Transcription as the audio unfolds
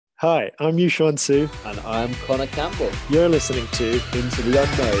Hi, I'm Yushuan Su. And I'm Connor Campbell. You're listening to Into the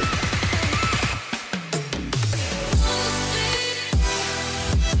Unknown.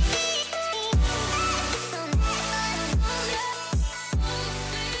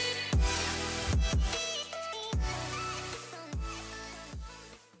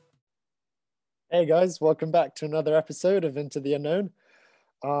 Hey guys, welcome back to another episode of Into the Unknown.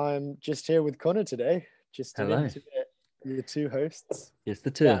 I'm just here with Connor today, just an Hello. intimate, the two hosts, It's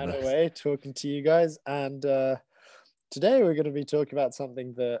the two of chatting us. away, talking to you guys. And today we're going to be talking about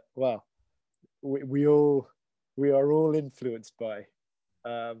something that, well, we are all influenced by,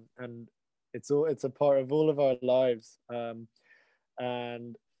 and it's a part of all of our lives,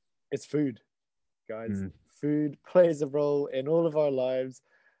 and it's food, guys. Mm. Food plays a role in all of our lives,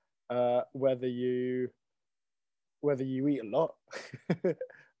 whether you eat a lot,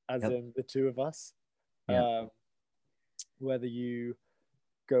 as Yep. in the two of us, Yeah. whether you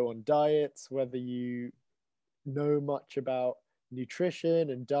go on diets, whether you know much about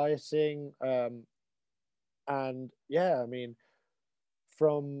nutrition and dieting, and yeah, I mean,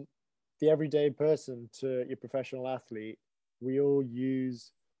 from the everyday person to your professional athlete, we all need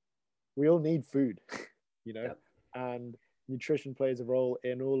food, you know, Yep. and nutrition plays a role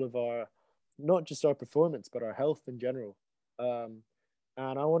in all of our, not just our performance, but our health in general. And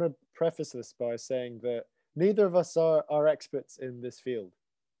I want to preface this by saying that neither of us are experts in this field.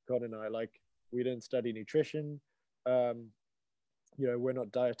 God and I, like, we didn't study nutrition. Um, we're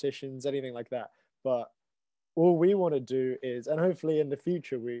not dietitians, anything like that. But all we want to do is, and hopefully in the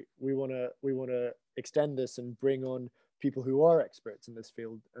future, we want to extend this and bring on people who are experts in this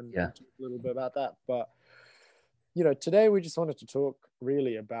field and talk a little bit about that. But today we just wanted to talk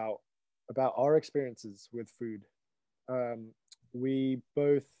really about our experiences with food. We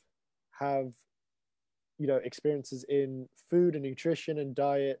both have experiences in food and nutrition and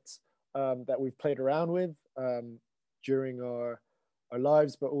diets, that we've played around with, during our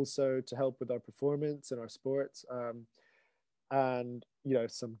lives, but also to help with our performance and our sports, and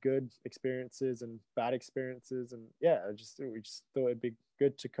some good experiences and bad experiences. And yeah, we just thought it'd be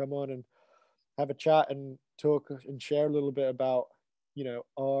good to come on and have a chat and talk and share a little bit about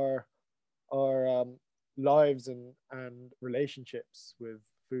our lives and relationships with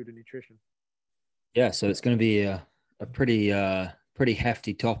food and nutrition. Yeah. So it's going to be a pretty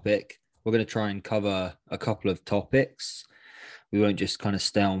hefty topic. We're going to try and cover a couple of topics. We won't just kind of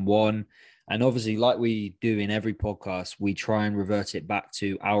stay on one. And obviously, like we do in every podcast, we try and revert it back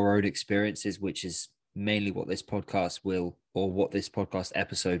to our own experiences, which is mainly what this podcast what this podcast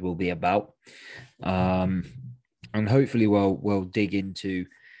episode will be about. And hopefully we'll dig into.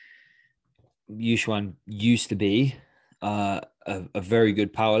 Yushuan used to be a very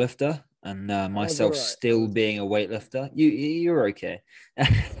good powerlifter, and myself Right. still being a weightlifter. You're okay.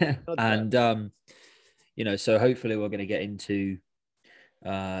 And so hopefully we're going to get into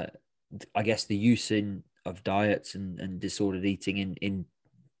I guess the use of diets and disordered eating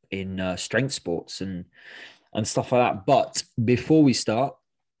in strength sports and stuff like that. But before we start,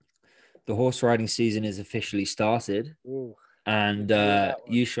 the horse riding season is officially started. Ooh, And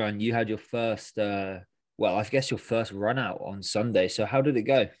Yushuan, you had your first I guess your first run out on Sunday. So how did it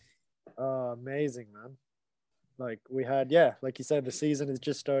go? amazing, man. Like we had, yeah, like you said, the season has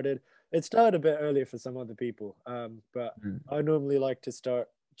just started. It started a bit earlier for some other people, but I normally like to start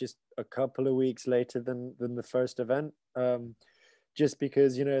just a couple of weeks later than the first event, just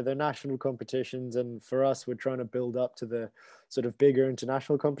because they're national competitions, and for us, we're trying to build up to the sort of bigger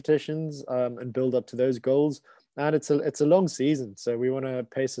international competitions, and build up to those goals. And it's a long season, so we want to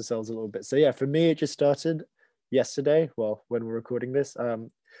pace ourselves a little bit. So yeah, for me, it just started yesterday. Well, when we're recording this,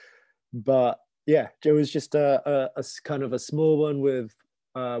 but yeah, it was just a kind of a small one with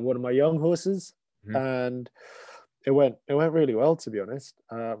one of my young horses, and it went really well, to be honest.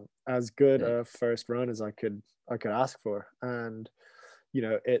 As good a first run as I could ask for. And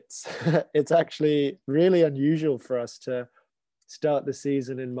it's it's actually really unusual for us to start the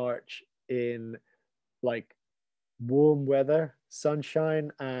season in March in like warm weather, sunshine,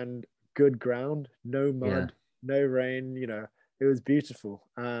 and good ground, no mud, no rain. It was beautiful,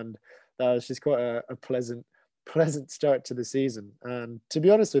 and that was just quite a pleasant start to the season. And to be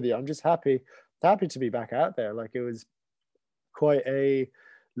honest with you, I'm just happy to be back out there. Like, it was quite a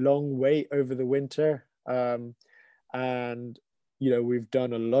long wait over the winter, and we've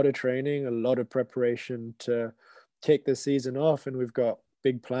done a lot of training, a lot of preparation to kick the season off, and we've got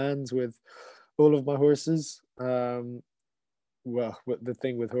big plans with all of my horses. Well, the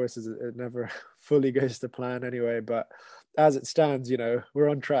thing with horses, it never fully goes to plan anyway, but as it stands, we're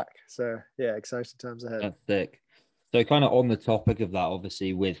on track. So yeah, exciting times ahead. That's sick. So kind of on the topic of that,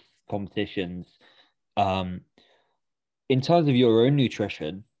 obviously with competitions. Um, in terms of your own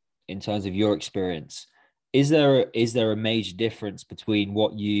nutrition, in terms of your experience, is there a major difference between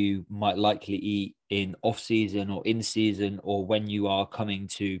what you might likely eat in off season or in season, or when you are coming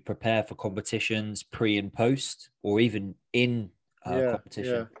to prepare for competitions pre and post, or even in Yeah, yeah,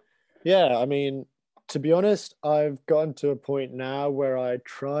 competition? yeah. I mean, to be honest, I've gotten to a point now where I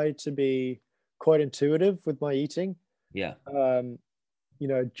try to be quite intuitive with my eating. Yeah, Um,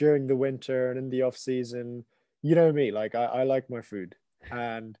 during the winter and in the off season, you know me, like I like my food,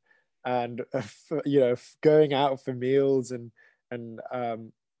 and going out for meals and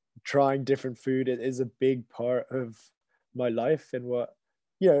trying different food is a big part of my life, and what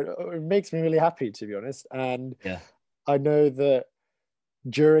it makes me really happy, to be honest. And yeah, I know that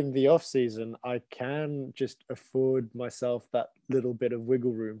during the off season, I can just afford myself that little bit of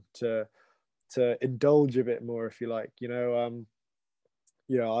wiggle room to indulge a bit more, if you like.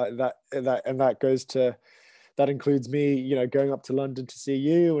 That goes to that includes me, going up to London to see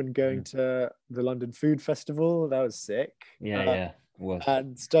you and going mhm. to the London Food Festival. That was sick, Yeah, yeah, it was.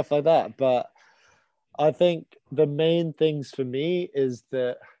 and stuff like that. But I think the main things for me is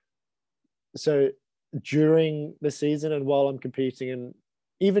that, so during the season and while I'm competing, and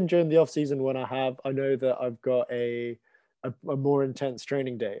even during the off season when I know that I've got a more intense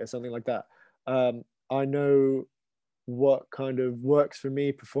training day or something like that. I know what kind of works for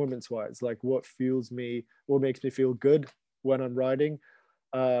me performance wise, like what fuels me, what makes me feel good when I'm riding.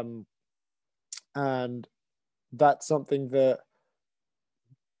 Um, and that's something that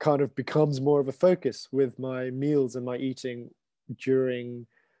kind of becomes more of a focus with my meals and my eating during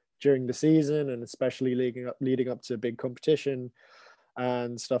during the season, and especially leading up to a big competition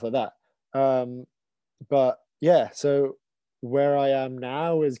and stuff like that. But yeah, so where I am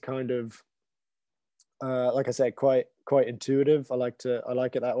now is kind of like I said, quite intuitive. I like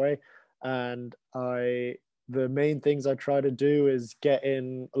it that way, and the main things I try to do is get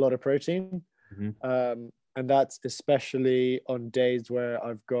in a lot of protein, Mhm. and that's especially on days where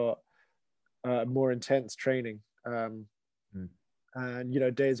I've got more intense training. Mm.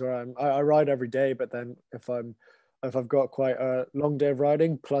 And days where I ride every day, but then if I've got quite a long day of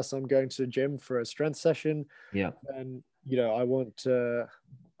riding, plus I'm going to the gym for a strength session, Yeah, then I want to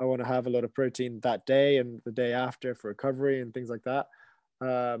have a lot of protein that day and the day after for recovery and things like that.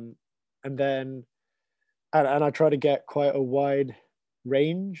 And then and I try to get quite a wide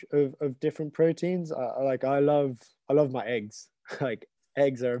range of different proteins. I love my eggs. Like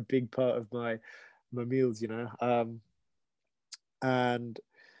eggs are a big part of my meals, and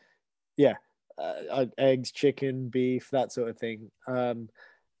yeah, eggs, chicken, beef, that sort of thing. And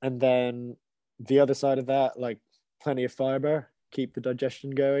then the other side of that, like plenty of fiber, keep the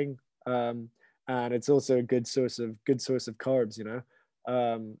digestion going. And it's also a good source of carbs,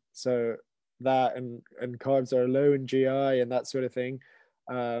 So that and carbs are low in GI and that sort of thing.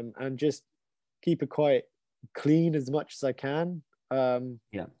 And just keep it quite clean as much as I can. Um,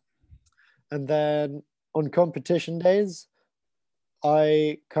 yeah, and then on competition days,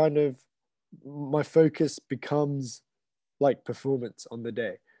 I kind of my focus becomes like performance on the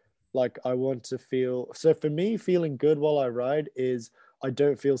day. Like I want to feel, so for me, feeling good while I ride is I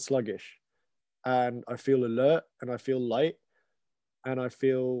don't feel sluggish, and I feel alert and I feel light, and I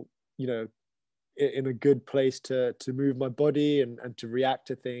feel, in a good place to move my body and to react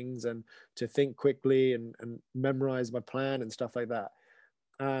to things and to think quickly and memorize my plan and stuff like that.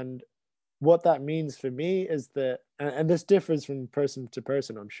 And what that means for me is that, and this differs from person to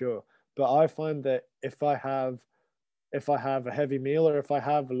person, I'm sure, but I find that if I have a heavy meal or if I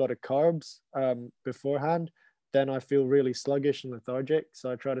have a lot of carbs beforehand, then I feel really sluggish and lethargic. So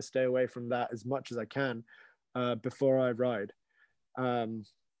I try to stay away from that as much as I can before I ride. Um,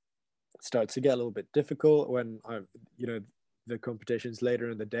 it starts to get a little bit difficult when the competition's later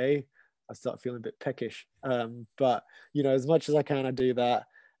in the day. I start feeling a bit peckish. But as much as I can, I do that.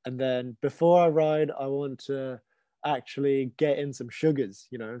 And then before I ride, I want to actually get in some sugars,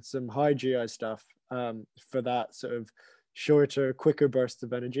 some high GI stuff, for that sort of shorter, quicker burst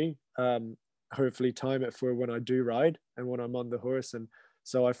of energy. Hopefully, time it for when I do ride and when I'm on the horse, and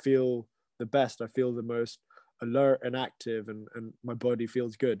so I feel the best. I feel the most alert and active, and my body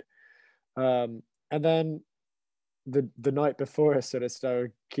feels good. And then the night before, I sort of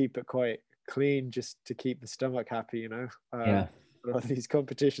start keep it quite clean just to keep the stomach happy. yeah. A lot of these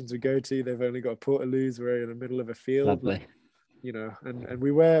competitions we go to, they've only got portaloos. We're in the middle of a field, Lovely. and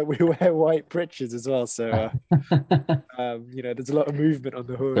we wear we wear white breeches as well. So The there's a lot of movement on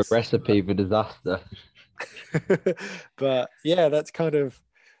the horse. recipe for disaster. But yeah, that's kind of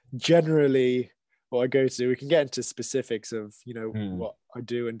generally what I go to. We can get into specifics of Hmm. what I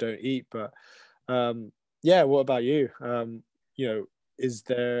do and don't eat. But yeah, what about you? You know,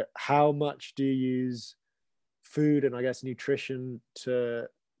 how much do you use food and I guess nutrition to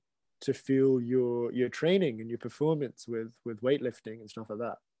fuel your training and your performance with weightlifting and stuff like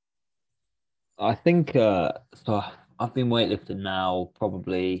that? I think so. I've been weightlifting now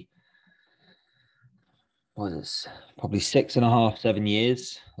probably what is this? Probably 6.5, 7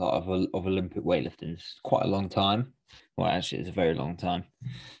 years of Olympic weightlifting. It's quite a long time. Well, actually, it's a very long time.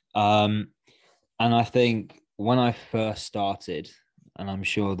 Um, and I think when I first started, and I'm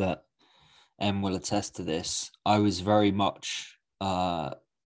sure that Em will attest to this, I was very much undernourished.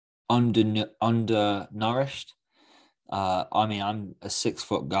 I mean, I'm a 6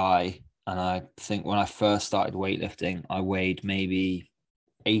 foot guy, and I think when I first started weightlifting, I weighed maybe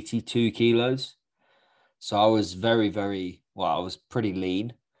 82 kilos. So I was very, very well. I was pretty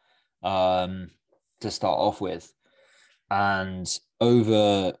lean to start off with, and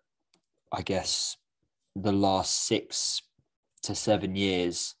over, I guess, the last 6 to 7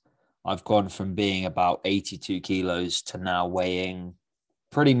 years, I've gone from being about 82 kilos to now weighing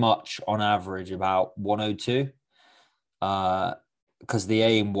pretty much on average about 102. Because the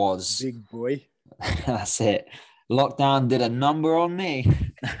aim was Big boy. that's it. Lockdown did a number on me.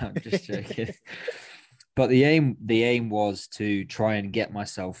 I'm just joking. But the aim was to try and get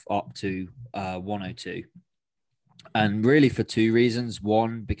myself up to 102. And really for two reasons.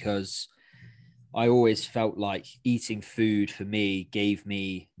 One, because I always felt like eating food for me gave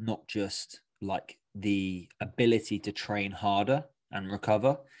me not just like the ability to train harder and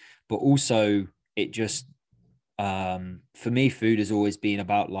recover, but also it just for me, food has always been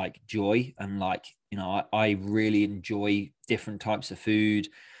about like joy and like, I really enjoy different types of food.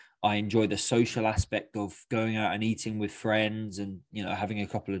 I enjoy the social aspect of going out and eating with friends and, having a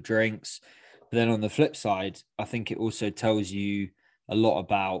couple of drinks. But then on the flip side, I think it also tells you a lot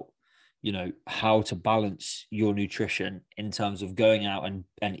about, how to balance your nutrition in terms of going out and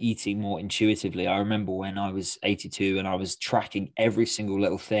eating more intuitively. I remember when I was 82 and I was tracking every single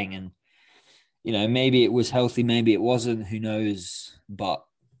little thing, and maybe it was healthy, maybe it wasn't, who knows? But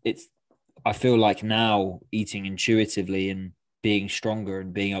I feel like now eating intuitively and being stronger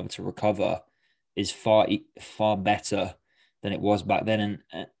and being able to recover is far, far better than it was back then.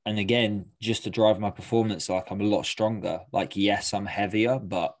 And again, just to drive my performance, like I'm a lot stronger. Like, yes, I'm heavier,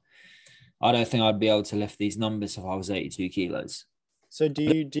 but I don't think I'd be able to lift these numbers if I was 82 kilos. So do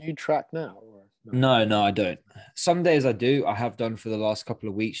you track now or no? No, I don't. Some days I do. I have done for the last couple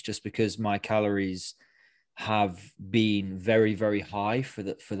of weeks just because my calories have been very, very high for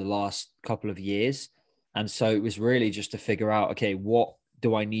the last couple of years. And so it was really just to figure out, okay, what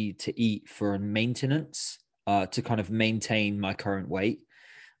do I need to eat for maintenance to kind of maintain my current weight?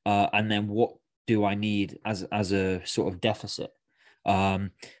 And then what do I need as a sort of deficit? Um,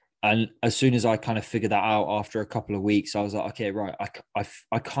 and as soon as I kind of figured that out after a couple of weeks, I was like, okay, right,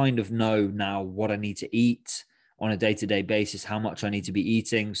 I kind of know now what I need to eat on a day-to-day basis, how much I need to be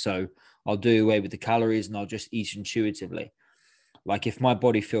eating. So I'll do away with the calories and I'll just eat intuitively. Like if my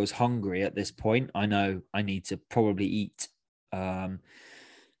body feels hungry at this point, I know I need to probably eat.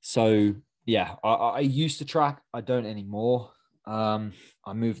 So yeah, I used to track. I don't anymore. I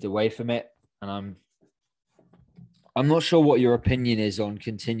moved away from it, and I'm not sure what your opinion is on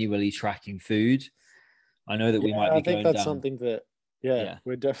continually tracking food. I know that we might Yeah, be I think going that's down. something that, yeah, Yeah.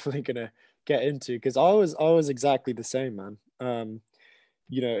 we're definitely gonna get into because I was exactly the same, man.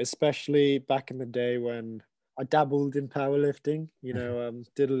 Especially back in the day when I dabbled in powerlifting,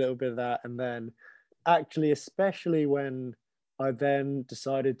 did a little bit of that, and then actually, especially when I then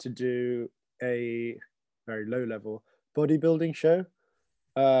decided to do a very low level bodybuilding show.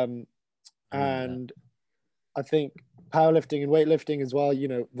 Um, I remember that. and I think powerlifting and weightlifting as well,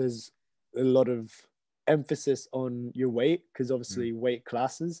 there's a lot of emphasis on your weight because Mm. obviously weight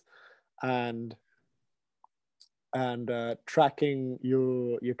classes and tracking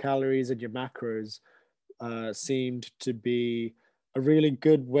your calories and your macros seemed to be a really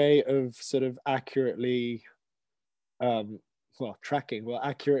good way of sort of accurately um, Yeah.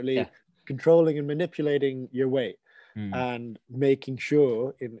 accurately controlling and manipulating your weight Mm. and making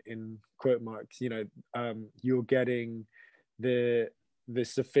sure in quote marks, you're getting the the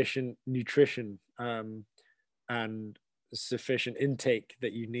sufficient nutrition and sufficient intake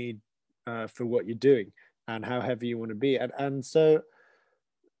that you need for what you're doing and how heavy you want to be. And so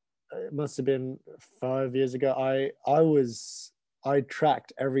it must have been 5 years ago. I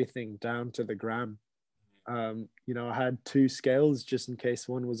tracked everything down to the gram. I had two scales just in case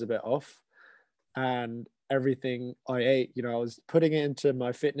one was a bit off, and everything I ate, I was putting it into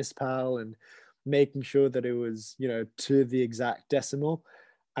my Fitness Pal and making sure that it was, you know, to the exact decimal.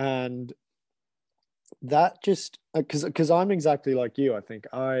 And that just because I'm exactly like you. I think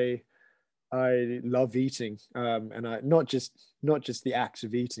I love eating, and I not just the act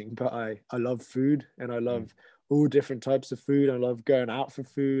of eating, but I love food, and I love all different types of food. I love going out for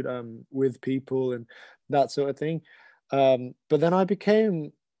food, with people and that sort of thing. But then I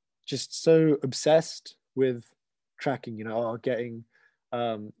became just so obsessed with tracking, you know, getting,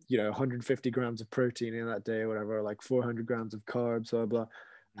 you know, 150 grams of protein in that day or whatever, like 400 grams of carbs, blah blah,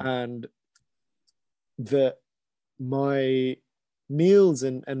 and that my meals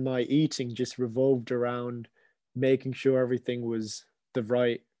and my eating just revolved around making sure everything was the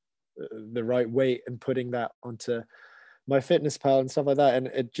right weight and putting that onto my fitness pal and stuff like that. And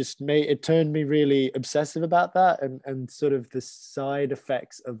it just it turned me really obsessive about that. And sort of the side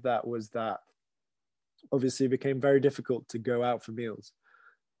effects of that was that obviously it became very difficult to go out for meals.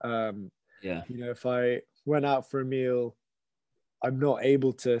 Yeah. You know, if I went out for a meal, I'm not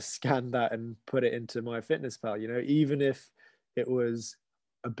able to scan that and put it into my fitness pal, you know, even if it was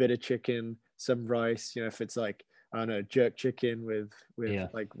a bit of chicken, some rice, you know, if it's like, I don't know, jerk chicken with Yeah.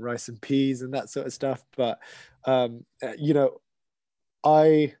 like rice and peas and that sort of stuff. But you know,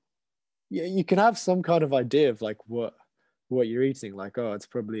 I yeah, you can have some kind of idea of like what you're eating, like, oh, it's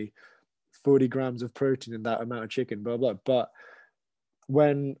probably 40 grams of protein in that amount of chicken, blah blah. But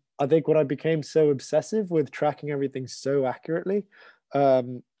when I think when I became so obsessive with tracking everything so accurately,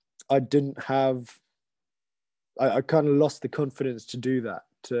 um, I didn't have, I kind of lost the confidence to do that,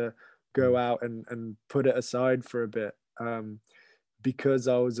 to go out and put it aside for a bit, because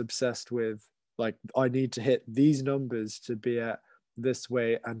I was obsessed with like, I need to hit these numbers to be at this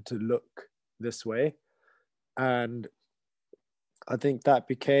way and to look this way. And I think that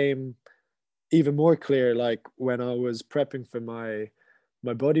became even more clear like when I was prepping for my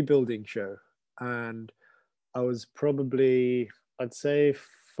bodybuilding show, and I was probably, I'd say,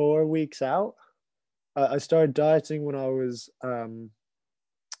 4 weeks out. I started dieting when I was 4,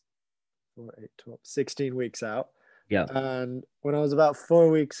 8, 12, 16 weeks out. Yeah. And when I was about 4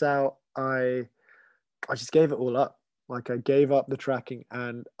 weeks out, I just gave it all up. Like I gave up the tracking,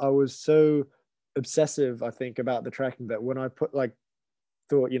 and I was so obsessive, I think, about the tracking that when I put like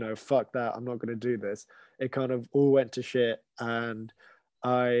thought, you know, fuck that, I'm not going to do this, it kind of all went to shit. And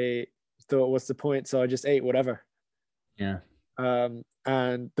I thought, what's the point? So I just ate whatever. Yeah.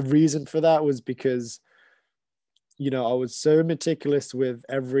 And the reason for that was because, you know, I was so meticulous with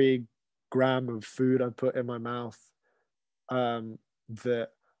every gram of food I put in my mouth, that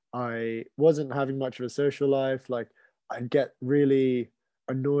I wasn't having much of a social life. Like I'd get really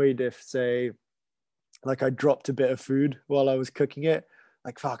annoyed if, say, like I dropped a bit of food while I was cooking it.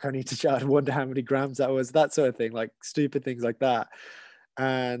 Like, fuck, I need to I wonder how many grams that was, that sort of thing, like stupid things like that.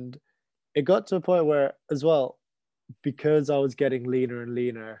 And it got to a point where, as well, because I was getting leaner and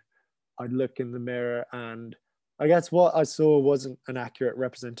leaner, I'd look in the mirror and I guess what I saw wasn't an accurate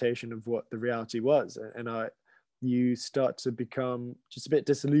representation of what the reality was. And you start to become just a bit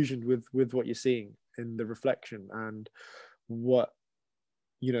disillusioned with what you're seeing in the reflection, and what,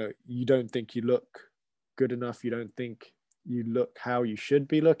 you know, you don't think you look good enough. You don't think you look how you should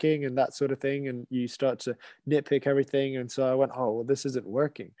be looking and that sort of thing. And you start to nitpick everything. And so I went, oh, well, this isn't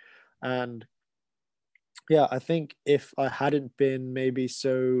working. And yeah, I think if I hadn't been maybe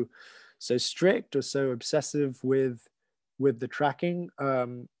so strict or so obsessive with the tracking,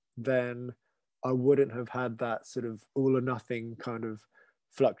 then I wouldn't have had that sort of all or nothing kind of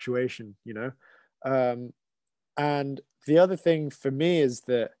fluctuation, you know. And the other thing for me is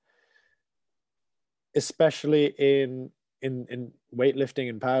that, especially in weightlifting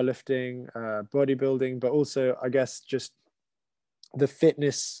and powerlifting, bodybuilding, but also I guess just the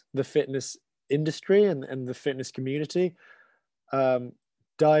fitness industry and the fitness community, um,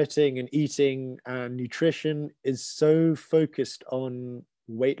 dieting and eating and nutrition is so focused on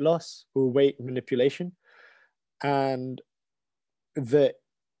weight loss or weight manipulation, and that,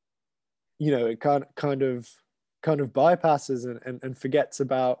 you know, it kind of bypasses and forgets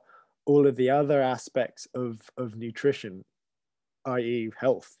about all of the other aspects of nutrition, i.e.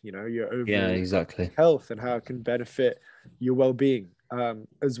 health, you know, your Yeah, overall exactly. health and how it can benefit your well-being,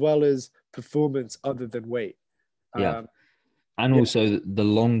 as well as performance other than weight. Yeah. um, And yeah, also the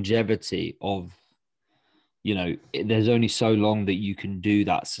longevity of, there's only so long that you can do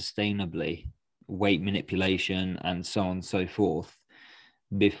that sustainably, weight manipulation and so on and so forth,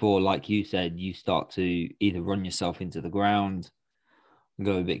 before, like you said, you start to either run yourself into the ground,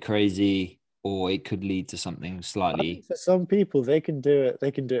 go a bit crazy, or it could lead to something I think slightly. for some people they can do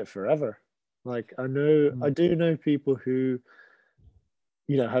it forever. Like I do know people who,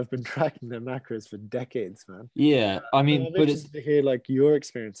 have been tracking their macros for decades, man. Yeah, I So mean, I'm but interested to hear like your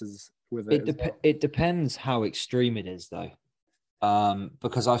experiences with it as well. it depends how extreme it is, though.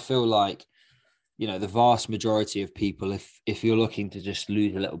 Because I feel like, the vast majority of people, if you're looking to just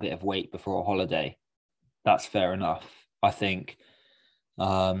lose a little bit of weight before a holiday, that's fair enough. I think,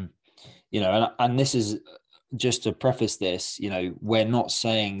 and this is just to preface this, we're not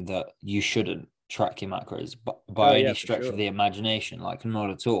saying that you shouldn't track your macros Oh by yeah, any for stretch of sure. the imagination, like not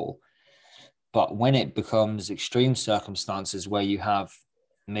at all. But when it becomes extreme circumstances where you have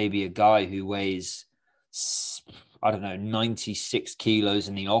maybe a guy who weighs, I don't know, 96 kilos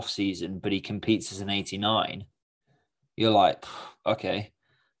in the off season, but he competes as an 89, you're like, okay,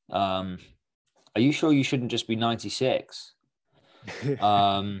 are you sure you shouldn't just be 96?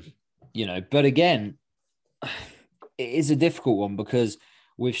 But again, it is a difficult one because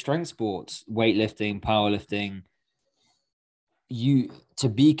with strength sports, weightlifting, powerlifting, to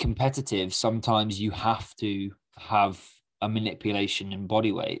be competitive, sometimes you have to have a manipulation in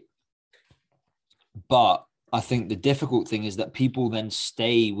body weight. But I think the difficult thing is that people then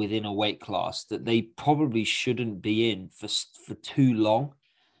stay within a weight class that they probably shouldn't be in for too long.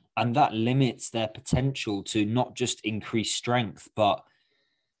 And that limits their potential to not just increase strength, but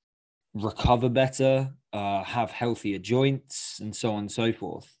recover better, have healthier joints, and so on and so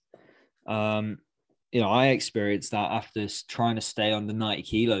forth. I experienced that after trying to stay under 90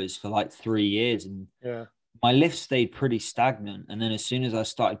 kilos for like 3 years, and Yeah. my lifts stayed pretty stagnant. And then as soon as I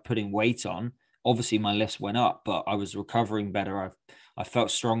started putting weight on, obviously my lifts went up, but I was recovering better. I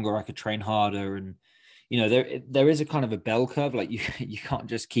felt stronger. I could train harder. And, there is a kind of a bell curve. Like you can't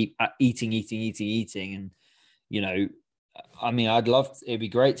just keep eating. And, I mean, it'd be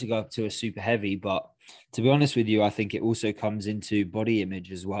great to go up to a super heavy, but to be honest with you, I think it also comes into body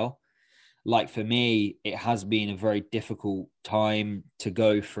image as well. Like for me, it has been a very difficult time to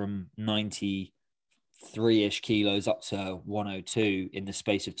go from 93-ish kilos up to 102 in the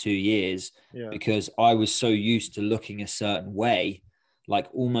space of 2 years, Yeah. because I was so used to looking a certain way, like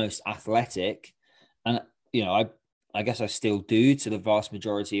almost athletic. And, I guess I still do to the vast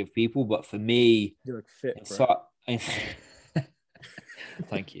majority of people, but for me, You look fit, bro. so,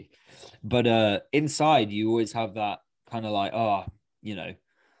 thank you. But inside, you always have that kind of like, I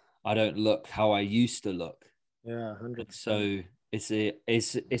don't look how I used to look. Yeah, 100%. So it's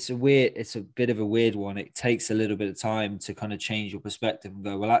a bit of a weird one. It takes a little bit of time to kind of change your perspective and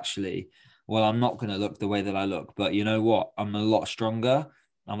go, well, actually, I'm not going to look the way that I look, but you know what? I'm a lot stronger.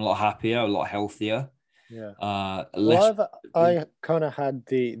 I'm a lot happier, a lot healthier. Yeah. Less. Well, I kind of had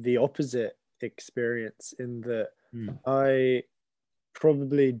the opposite experience in that I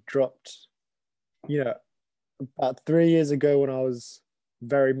probably dropped, about 3 years ago when I was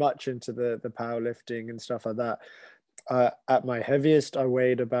very much into the powerlifting and stuff like that. At my heaviest, I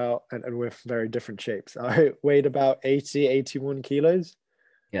weighed about, and with very different shapes, I weighed about 80, 81 kilos.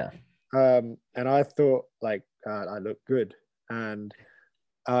 Yeah. And I thought like I look good, and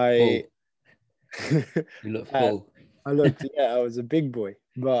I you look full. I looked, I was a big boy,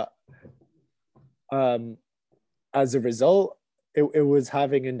 but as a result, it was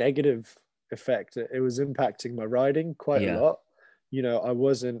having a negative effect. It was impacting my riding quite a lot. I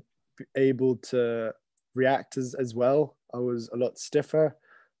wasn't able to react as well. I was a lot stiffer.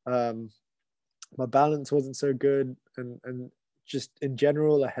 My balance wasn't so good, and just in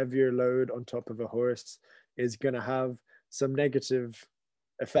general, a heavier load on top of a horse is going to have some negative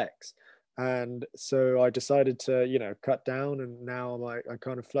effects. And so I decided to, cut down, and now I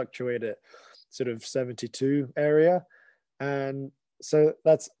kind of fluctuate at sort of 72 area. And so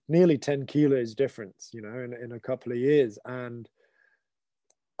that's nearly 10 kilos difference, in a couple of years. And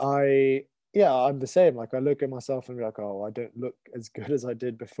I'm the same. Like I look at myself and be like, oh, I don't look as good as I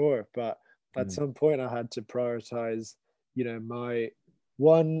did before. But at some point I had to prioritize,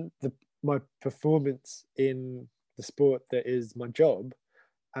 my performance in the sport that is my job,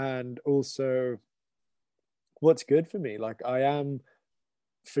 and also what's good for me. Like I am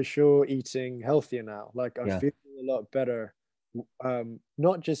for sure eating healthier now. Like I feel a lot better,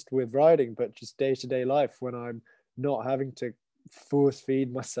 not just with riding, but just day-to-day life, when I'm not having to force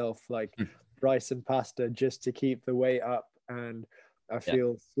feed myself like rice and pasta just to keep the weight up, and I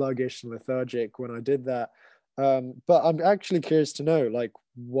feel sluggish and lethargic when I did that. But I'm actually curious to know, like,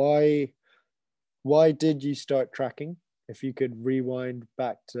 why did you start tracking? If you could rewind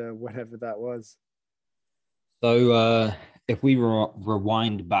back to whenever that was. So if we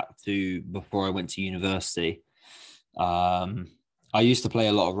rewind back to before I went to university, I used to play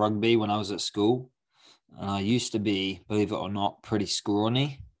a lot of rugby when I was at school. And I used to be, believe it or not, pretty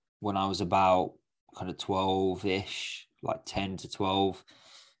scrawny when I was about kind of 12-ish, like 10 to 12.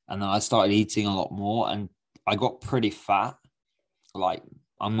 And then I started eating a lot more, and I got pretty fat. Like,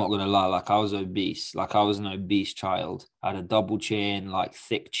 I'm not gonna lie, like I was obese, like I was an obese child. I had a double chin, like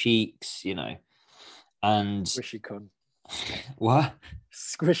thick cheeks, and Squishy con. what?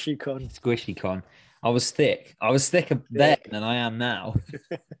 Squishy con. Squishy con. I was thick. I was thicker then Thick. than I am now.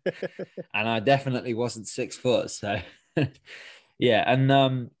 And I definitely wasn't 6 foot. So yeah.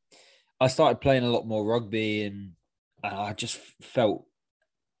 And I started playing a lot more rugby, and I just felt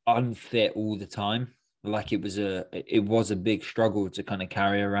unfit all the time. Like it was a big struggle to kind of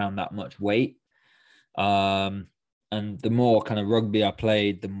carry around that much weight. And the more kind of rugby I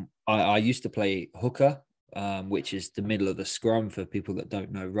played, I used to play hooker, which is the middle of the scrum for people that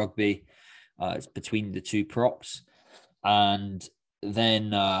don't know rugby. It's between the two props. And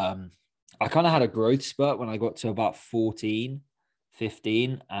then I kind of had a growth spurt when I got to about 14,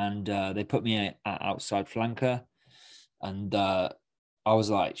 15, and they put me at outside flanker. And I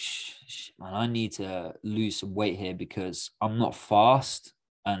was like, man, I need to lose some weight here because I'm not fast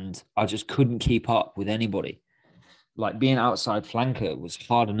and I just couldn't keep up with anybody. Like being outside flanker was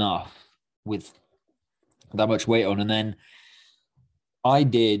hard enough with that much weight on. And then I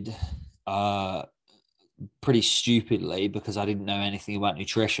did pretty stupidly, because I didn't know anything about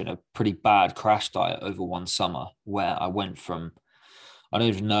nutrition, a pretty bad crash diet over one summer where I went from, I don't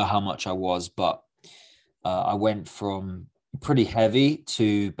even know how much I was, but I went from pretty heavy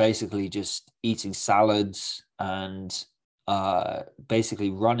to basically just eating salads and basically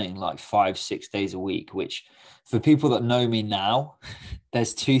running like 5-6 days a week, which for people that know me now,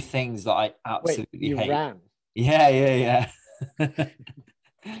 there's two things that I Wait, absolutely you hate. ran? Yeah.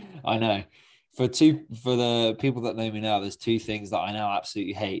 I know. For the people that know me now, there's two things that I now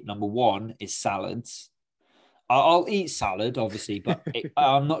absolutely hate. Number one is salads. I'll eat salad, obviously, but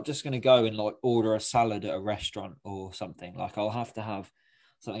I'm not just going to go and like order a salad at a restaurant or something. Like I'll have to have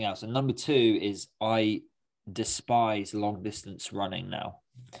something else. And number two is I despise long distance running now.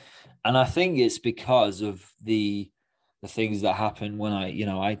 And I think it's because of the things that happened when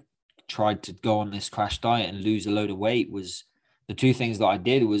I tried to go on this crash diet and lose a load of weight. Was the two things that I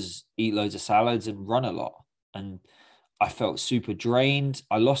did was eat loads of salads and run a lot. And I felt super drained.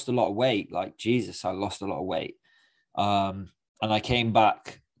 I lost a lot of weight. Like Jesus, I lost a lot of weight. And I came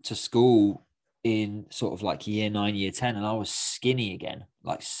back to school in sort of like year 9, year 10, and I was skinny again,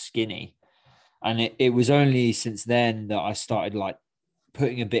 like skinny. And it was only since then that I started like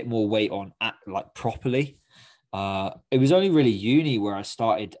putting a bit more weight on at like properly. It was only really uni where I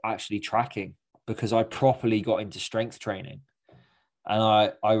started actually tracking, because I properly got into strength training.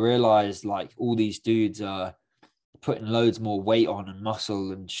 And I realized like all these dudes are putting loads more weight on and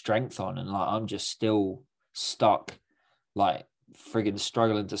muscle and strength on, and like I'm just still stuck, like friggin'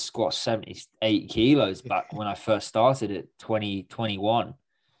 struggling to squat 78 kilos back when I first started at 2021.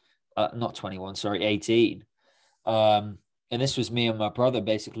 Not 21, sorry, 18. And this was me and my brother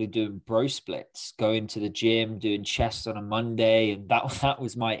basically doing bro splits, going to the gym, doing chest on a Monday, and that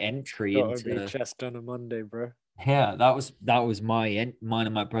was my entry Gotta be into. chest on a Monday, bro. Yeah, that was mine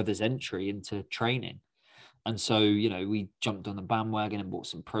and my brother's entry into training. And so, we jumped on the bandwagon and bought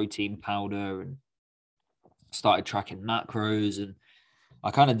some protein powder and started tracking macros. And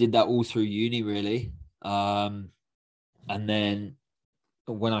I kind of did that all through uni, really. And then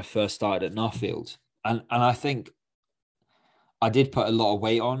when I first started at Nuffield, and I think I did put a lot of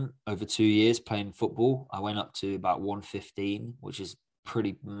weight on over 2 years playing football. I went up to about 115, which is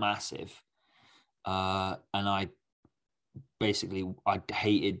pretty massive. And I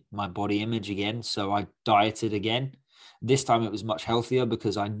hated my body image again. So I dieted again. This time it was much healthier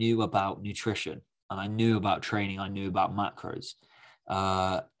because I knew about nutrition and I knew about training. I knew about macros.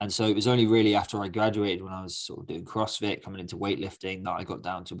 And so it was only really after I graduated, when I was sort of doing CrossFit, coming into weightlifting, that I got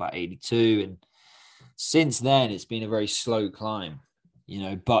down to about 82. And since then, it's been a very slow climb,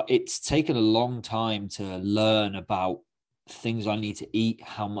 but it's taken a long time to learn about things I need to eat,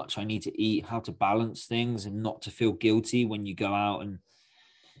 how much I need to eat, how to balance things, and not to feel guilty when you go out and,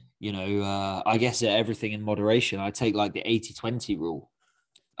 I guess everything in moderation. I take like the 80-20 rule,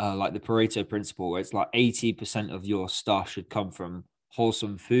 like the Pareto principle, where it's like 80% of your stuff should come from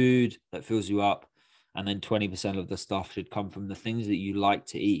wholesome food that fills you up. And then 20% of the stuff should come from the things that you like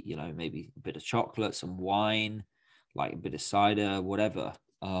to eat, maybe a bit of chocolate, some wine, like a bit of cider, whatever.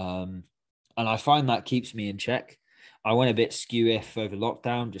 And I find that keeps me in check. I went a bit skew if over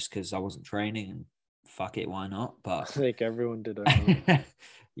lockdown just because I wasn't training, and fuck it, why not? But I think everyone did.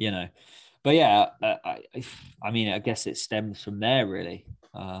 But yeah, I mean, I guess it stems from there, really.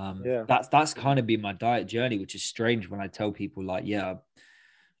 Yeah. That's kind of been my diet journey, which is strange when I tell people like, yeah,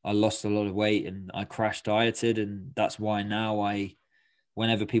 I lost a lot of weight and I crash dieted, and that's why now I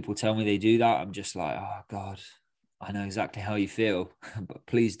whenever people tell me they do that, I'm just like, oh God, I know exactly how you feel, but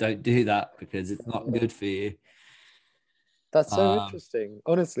please don't do that because it's not good for you. That's so Um, interesting,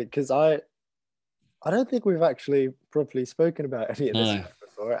 honestly, because I don't think we've actually properly spoken about any of this no, stuff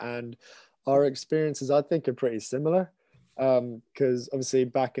before, and our experiences I think are pretty similar. Because obviously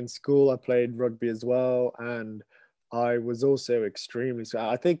back in school I played rugby as well, and I was also extremely. So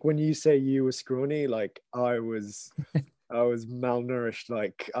I think when you say you were scrawny, like I was malnourished,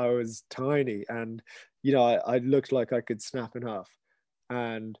 like I was tiny, and I looked like I could snap in half,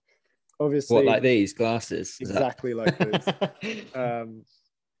 and what obviously like these glasses? Is exactly like those. that? Um,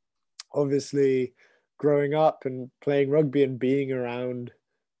 Obviously growing up and playing rugby and being around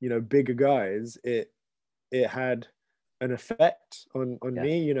bigger guys, it had an effect on Yeah,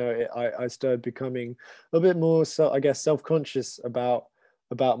 me. I started becoming a bit more, so I guess, self-conscious about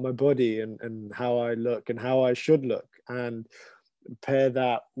my body and how I look and how I should look, and pair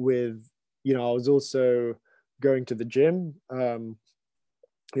that with, I was also going to the gym.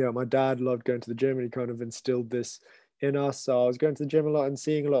 My dad loved going to the gym, and he kind of instilled this in us. So I was going to the gym a lot and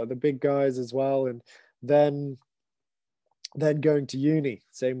seeing a lot of the big guys as well. And then going to uni,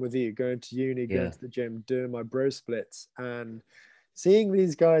 same with you, going to uni, going yeah, to the gym, doing my bro splits, and seeing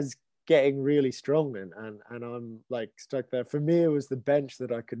these guys getting really strong, and I'm like stuck there. For me, it was the bench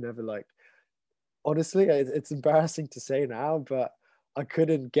that I could never, like, honestly, it's embarrassing to say now, but I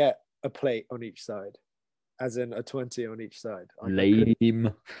couldn't get a plate on each side, as in a 20 on each side. Like I couldn't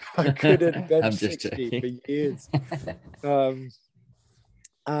lame. I couldn't bench I'm just 60 joking. for years. Um,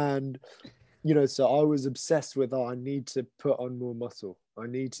 and so I was obsessed with, oh, I need to put on more muscle. I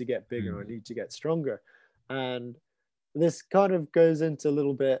need to get bigger. I Mm, need to get stronger. And this kind of goes into a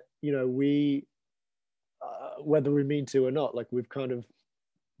little bit, we, whether we mean to or not, like we've kind of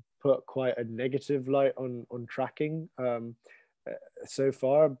put quite a negative light on tracking uh, so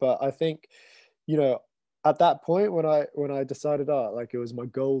far. But I think, you know, at that point when I decided, like it was my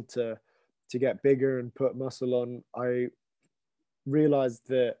goal to get bigger and put muscle on, I realized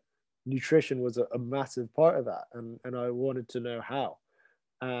that nutrition was a massive part of that, and I wanted to know how.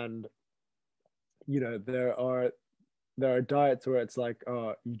 And there are diets where it's like,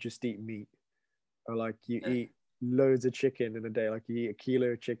 oh, you just eat meat, or like you eat loads of chicken in a day, like you eat a kilo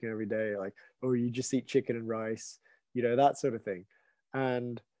of chicken every day, like, or you just eat chicken and rice, that sort of thing.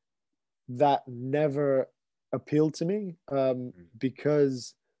 And that never appealed to me,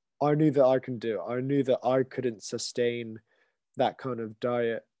 because I knew that I can do it. I knew that I couldn't sustain that kind of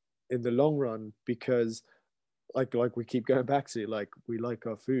diet in the long run, because like we keep going back to, like, we like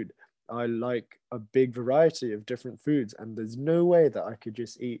our food. I like a big variety of different foods, and there's no way that I could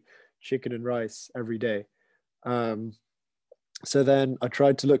just eat chicken and rice every day. um, so then I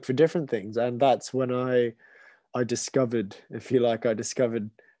tried to look for different things, and that's when I discovered, if you like, I discovered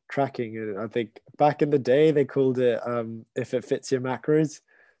tracking. And I think back in the day they called it, if it fits your macros.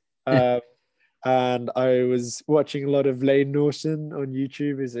 um, and I was watching a lot of Lane Norton on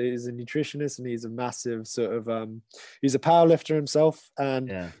YouTube. He's a nutritionist, and he's a massive sort of, he's a power lifter himself, and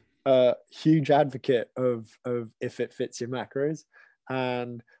yeah. a huge advocate of if it fits your macros.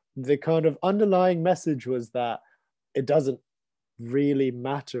 And the kind of underlying message was that it doesn't really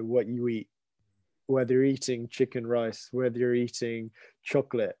matter what you eat, whether you're eating chicken rice, whether you're eating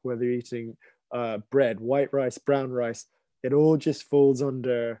chocolate, whether you're eating bread, white rice, brown rice. It all just falls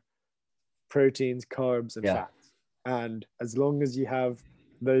under proteins, carbs, and Yeah. fats. And as long as you have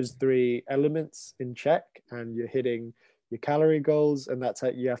those three elements in check, and you're hitting your calorie goals, and that's how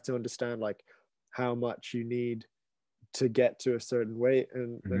you have to understand, like, how much you need to get to a certain weight,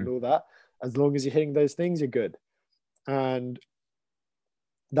 and Mhm. all that. As long as you're hitting those things, you're good. And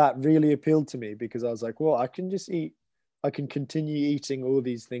that really appealed to me, because I was like, well, I can continue eating all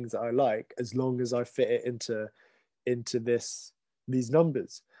these things that I like, as long as I fit it into these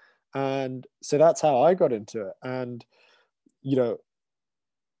numbers. And so that's how I got into it. And you know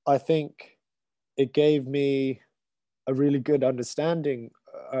I think it gave me a really good understanding,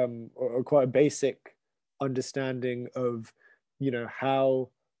 or quite a basic understanding of, how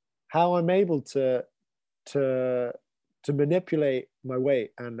I'm able to to manipulate my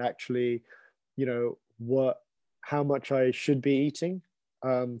weight, and actually, what how much I should be eating,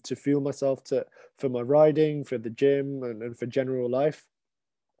 to fuel myself, for my riding, for the gym, and for general life,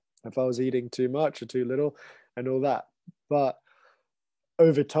 if I was eating too much or too little, and all that. But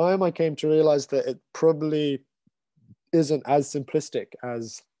over time, I came to realize that it probably isn't as simplistic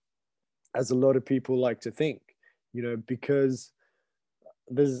as a lot of people like to think. Because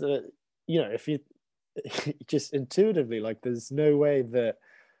there's a, if you just intuitively, like, there's no way that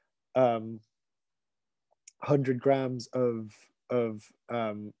 100 grams of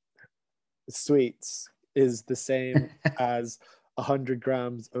sweets is the same as 100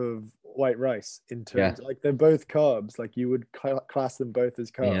 grams of white rice in terms like they're both carbs. Like you would class them both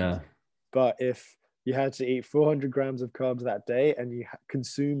as carbs. Yeah. But if you had to eat 400 grams of carbs that day and you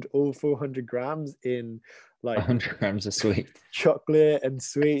consumed all 400 grams in like 100 grams of sweet chocolate and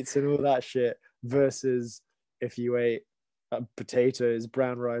sweets and all that shit versus if you ate potatoes,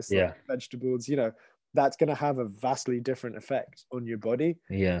 brown rice, like vegetables, you know, that's going to have a vastly different effect on your body.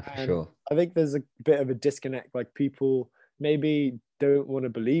 Yeah, for sure. I think there's a bit of a disconnect. Like people maybe don't want to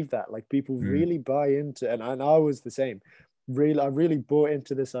believe that. Like people really buy into, and I was the same. I really bought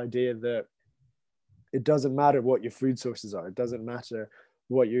into this idea that it doesn't matter what your food sources are. It doesn't matter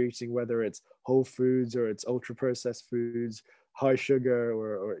what you're eating, whether it's whole foods or it's ultra processed foods, high sugar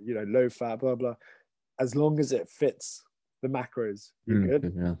or you know, low fat, blah, blah. As long as it fits the macros, you're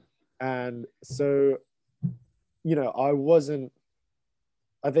good. Yeah. And so, you know,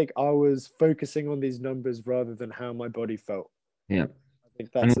 I think I was focusing on these numbers rather than how my body felt. Yeah. I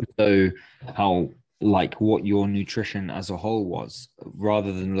think that's and also how, like, what your nutrition as a whole was,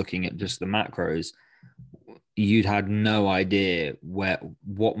 rather than looking at just the macros. You'd had no idea what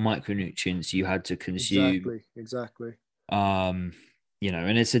micronutrients you had to consume. Exactly. You know,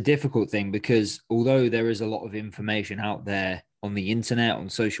 and it's a difficult thing because although there is a lot of information out there on the internet, on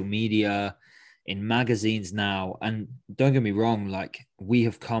social media, in magazines now, and don't get me wrong, like we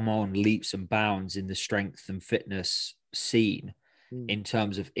have come on leaps and bounds in the strength and fitness scene in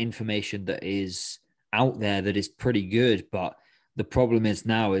terms of information that is out there that is pretty good. But the problem is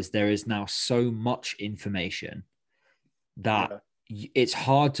there is now so much information that it's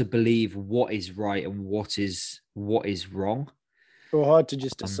hard to believe what is right and what is wrong. Or hard to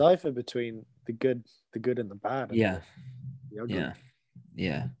just decipher between the good and the bad. Yeah.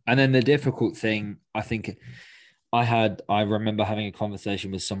 And then the difficult thing, I think I remember having a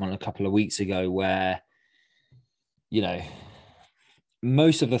conversation with someone a couple of weeks ago where, you know,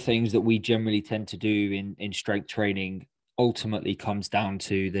 most of the things that we generally tend to do in strength training ultimately comes down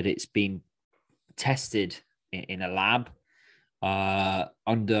to that it's been tested in a lab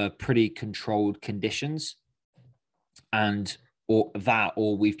under pretty controlled conditions,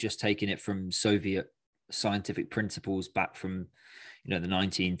 or we've just taken it from Soviet scientific principles back from, you know, the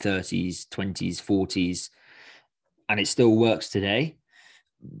 1930s, 20s, 40s, and it still works today.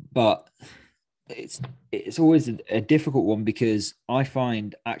 But it's always a difficult one because I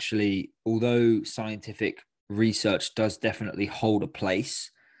find actually, although scientific research does definitely hold a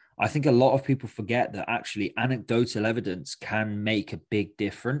place, I think a lot of people forget that actually anecdotal evidence can make a big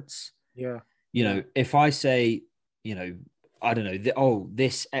difference. Yeah. You know, if I say, you know, I don't know,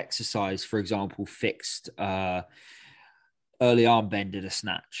 this exercise, for example, fixed early arm bend at a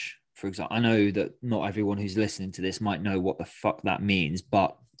snatch, for example. I know that not everyone who's listening to this might know what the fuck that means,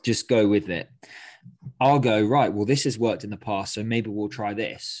 but just go with it. I'll go, right, well, this has worked in the past, so maybe we'll try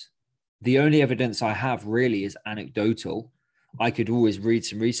this. The only evidence I have really is anecdotal. I could always read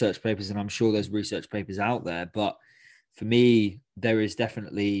some research papers, and I'm sure there's research papers out there. But for me, there is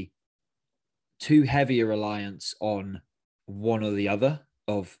definitely too heavy a reliance on one or the other,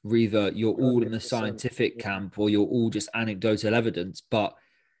 of either you're all in the scientific camp or you're all just anecdotal evidence. But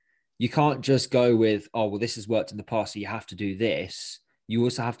you can't just go with, oh, well, this has worked in the past, so you have to do this. You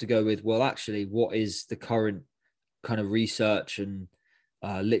also have to go with, well, actually, what is the current kind of research and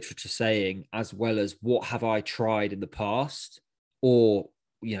literature saying, as well as what have I tried in the past, or,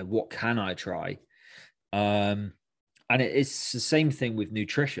 you know, what can I try? And it's the same thing with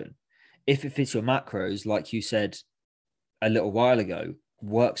nutrition. If it fits your macros, like you said a little while ago,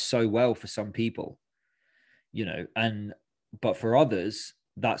 works so well for some people, you know, but for others,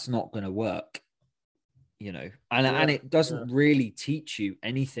 that's not going to work, you know, and it doesn't really teach you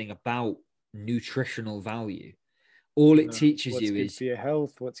anything about nutritional value. All it teaches you is for your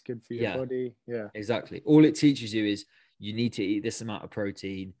health, what's good for your body. Yeah, exactly. All it teaches you is you need to eat this amount of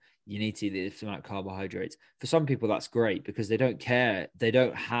protein, you need to eat this amount of carbohydrates. For some people, that's great because they don't care. They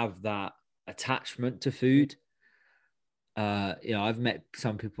don't have that attachment to food. You know, I've met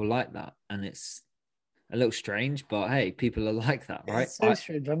some people like that, and it's a little strange, but hey, people are like that, right? It's so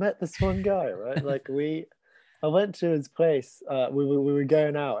strange. I met this one guy, right? Like I went to his place. We were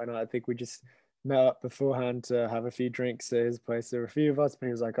going out, and I think we just met up beforehand to have a few drinks at his place. There were a few of us, but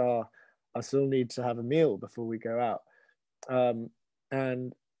he was like, "Oh, I still need to have a meal before we go out." And I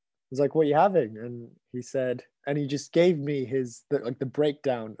was like, "What are you having?" And he said, and he just gave me the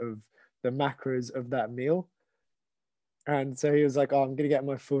breakdown of the macros of that meal. And so he was like, "Oh, I'm gonna get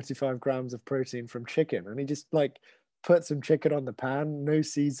my 45 grams of protein from chicken," and he just like put some chicken on the pan, no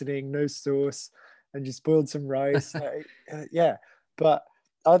seasoning, no sauce, and just boiled some rice. Yeah, but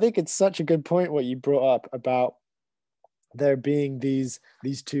I think it's such a good point what you brought up about there being these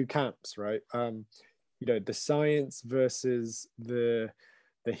two camps, right? You know, the science versus the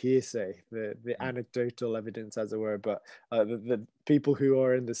hearsay, the anecdotal evidence, as it were. But the people who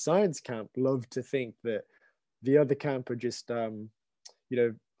are in the science camp love to think that the other camp are just you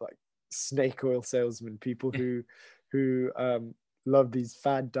know, like snake oil salesmen, people who love these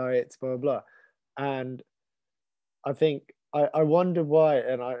fad diets, blah blah. And I think I wonder why,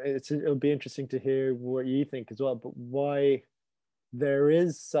 and it'll be interesting to hear what you think as well. But why there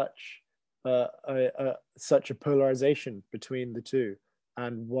is such a polarization between the two,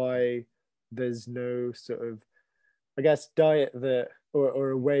 and why there's no sort of, I guess, diet that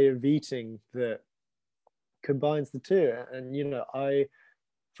or a way of eating that combines the two. And you know,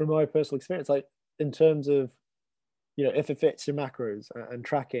 from my personal experience, like in terms of, you know, if it fits your macros and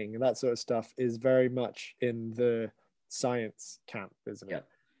tracking and that sort of stuff, is very much in the science camp, isn't it?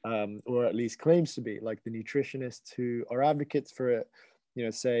 Or at least claims to be. Like the nutritionists who are advocates for it, you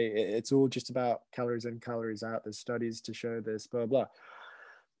know, say it's all just about calories in, calories out. There's studies to show this, blah blah.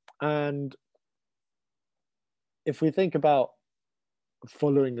 And if we think about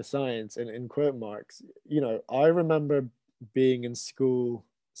following the science in quote marks, you know, I remember being in school,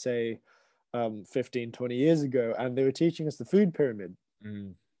 say 15, 20 years ago, and they were teaching us the food pyramid.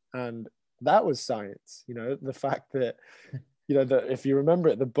 And that was science, you know, the fact that, you know, that if you remember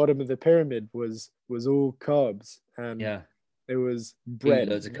at the bottom of the pyramid was all carbs, and it was bread,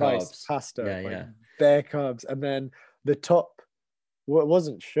 rice, pasta, bare carbs. And then the top, well, it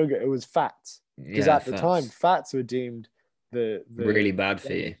wasn't sugar, it was fats, because at the time fats were deemed the really bad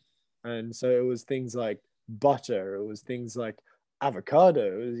for you. And so it was things like butter, it was things like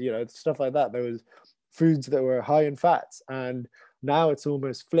avocado, it was, you know, stuff like that. There was foods that were high in fats, and now it's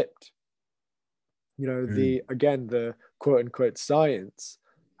almost flipped. You know, the quote unquote science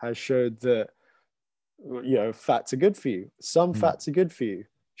has showed that, you know, fats are good for you. Some fats are good for you.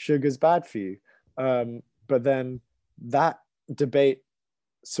 Sugar's bad for you. But then that debate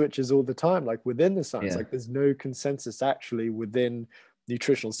switches all the time, like within the science. Like there's no consensus actually within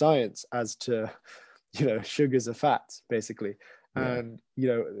nutritional science as to, you know, sugars are fats, basically. And, you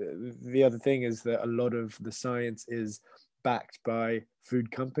know, the other thing is that a lot of the science is backed by food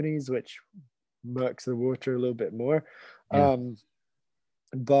companies, which murks the water a little bit more.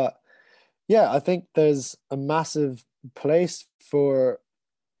 But yeah, I think there's a massive place for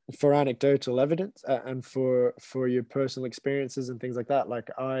anecdotal evidence and for your personal experiences and things like that. Like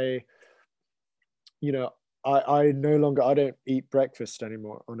I no longer, I don't eat breakfast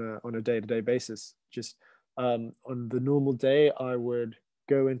anymore on a day-to-day basis. Just on the normal day, I would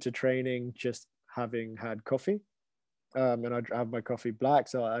go into training just having had coffee, and I'd have my coffee black,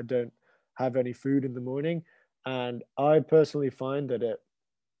 so I don't have any food in the morning. And I personally find that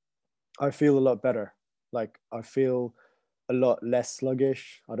I feel a lot better. Like I feel a lot less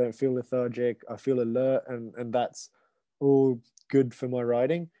sluggish. I don't feel lethargic. I feel alert, and that's all good for my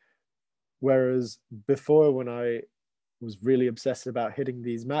riding. Whereas before, when I was really obsessed about hitting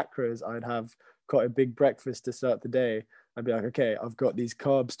these macros, I'd have quite a big breakfast to start the day. I'd be like, okay, I've got these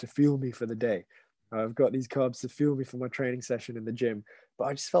carbs to fuel me for the day. I've got these carbs to fuel me for my training session in the gym. But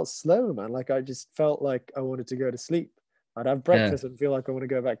I just felt slow, man. Like I just felt like I wanted to go to sleep. I'd have breakfast and feel like I want to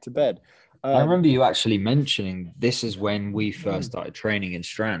go back to bed. I remember you actually mentioning this is when we first started training in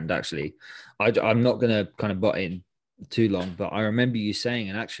Strand, actually. I'm not going to kind of butt in too long, but I remember you saying,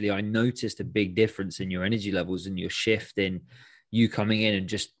 and actually I noticed a big difference in your energy levels and your shift in you coming in and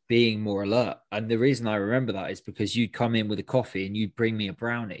just being more alert. And the reason I remember that is because you'd come in with a coffee and you'd bring me a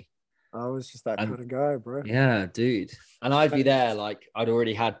brownie. I was just that kind of guy, bro. Yeah, dude. And I'd be there, like I'd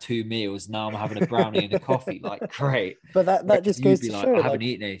already had 2 meals. Now I'm having a brownie and a coffee. Like, great. But that just goes to show, I haven't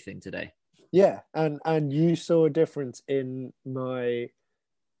eaten anything today. Yeah, and you saw a difference in my,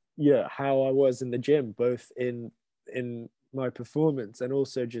 how I was in the gym, both in my performance and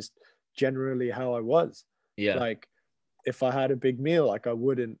also just generally how I was. Yeah. Like if I had a big meal, like I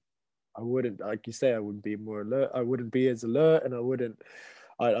wouldn't, like you say, I wouldn't be more alert. I wouldn't be as alert, and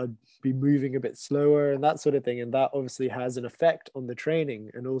I'd be moving a bit slower and that sort of thing. And that obviously has an effect on the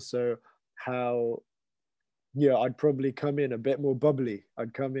training, and also how, I'd probably come in a bit more bubbly.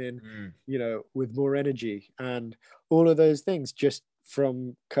 I'd come in, with more energy and all of those things just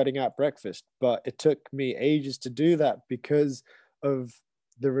from cutting out breakfast. But it took me ages to do that because of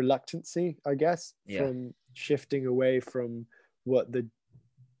the reluctancy, I guess, from shifting away from what the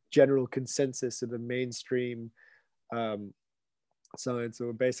general consensus of the mainstream science,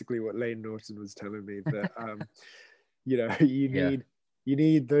 or basically what Lane Norton was telling me, that you need you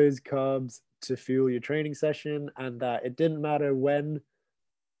need those carbs to fuel your training session, and that it didn't matter when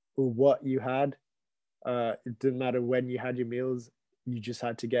or what you had. It didn't matter when you had your meals. You just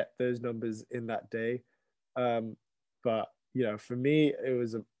had to get those numbers in that day. But for me, it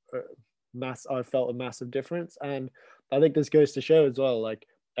was a I felt a massive difference, and I think this goes to show as well. Like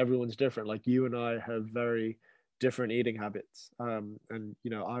everyone's different. Like you and I have very different eating habits. And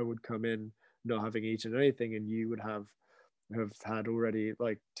I would come in not having eaten anything, and you would have had already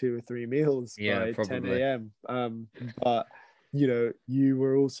like 2 or 3 meals Yeah, by 10 probably. a.m. But you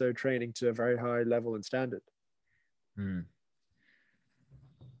were also training to a very high level and standard.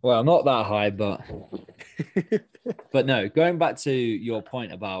 Well, not that high, but no, going back to your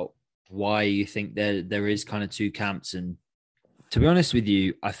point about why you think there is kind of two camps, and to be honest with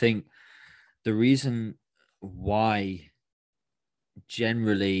you, I think the reason why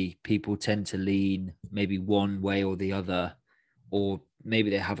generally people tend to lean maybe one way or the other, or maybe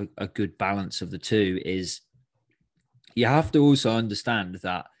they have a good balance of the two, is you have to also understand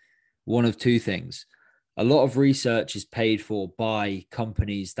that one of two things. A lot of research is paid for by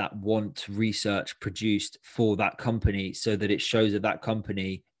companies that want research produced for that company so that it shows that that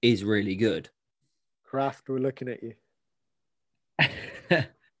company is really good. Kraft, we're looking at you.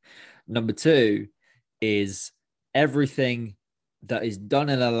 Number two is everything that is done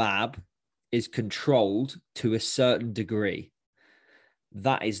in a lab is controlled to a certain degree.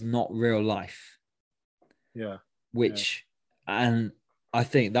 That is not real life. Yeah. And I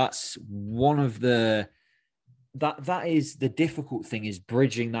think that's one of that is the difficult thing, is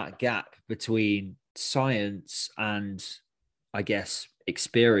bridging that gap between science and, I guess,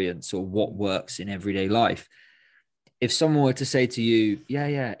 experience or what works in everyday life. If someone were to say to you,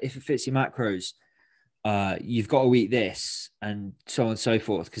 yeah, if it fits your macros, you've got to eat this and so on and so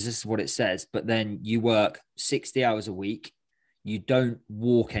forth, because this is what it says. But then you work 60 hours a week. You don't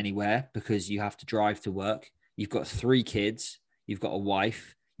walk anywhere because you have to drive to work. You've got 3 kids. You've got a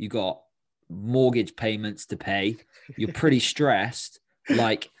wife. You've got mortgage payments to pay. You're pretty stressed.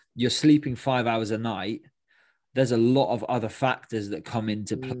 Like you're sleeping 5 hours a night. There's a lot of other factors that come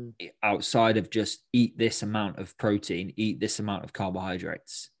into play outside of just eat this amount of protein, eat this amount of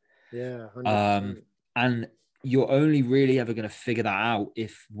carbohydrates. Yeah. 100%. And you're only really ever going to figure that out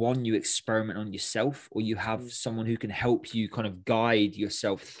if, one, you experiment on yourself, or you have someone who can help you kind of guide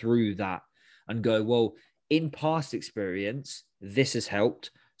yourself through that and go, well, in past experience, this has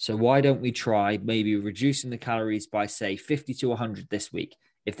helped. So why don't we try maybe reducing the calories by, say, 50 to 100 this week?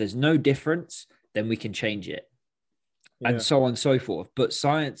 If there's no difference, then we can change it. Yeah. And so on and so forth. But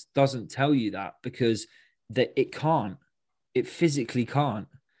science doesn't tell you that, because it can't. It physically can't.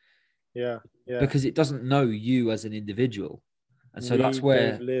 Yeah. Because it doesn't know you as an individual. And so that's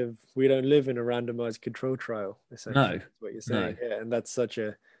where we don't live in a randomized control trial, essentially. No. That's what you're saying. No. Yeah. And that's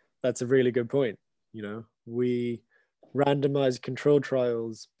a really good point. We randomized control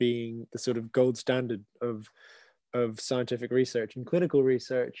trials being the sort of gold standard of scientific research, and clinical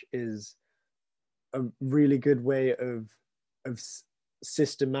research is a really good way of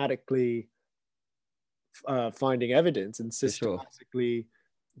systematically finding evidence and systematically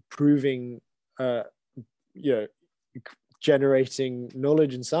proving, generating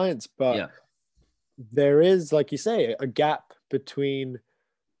knowledge and science. But there is, like you say, a gap between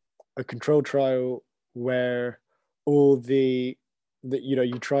a control trial where all you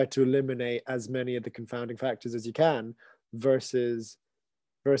try to eliminate as many of the confounding factors as you can versus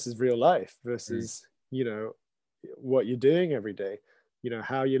real life, versus what you're doing every day,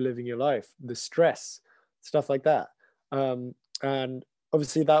 how you're living your life, the stress, stuff like that. And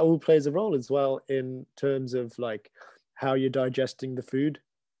obviously that all plays a role as well in terms of like how you're digesting the food,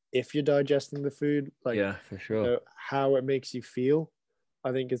 if you're digesting the food, like, yeah, for sure, how it makes you feel.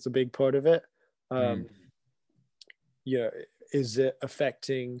 I think it's a big part of it. Is it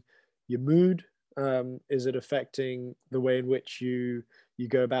affecting your mood? Is it affecting the way in which you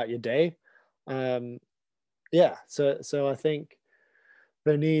go about your day? So I think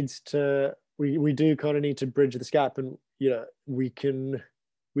there needs to, we do kind of need to bridge this gap, and we can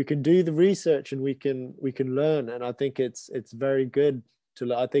do the research, and we can learn. And I think it's very good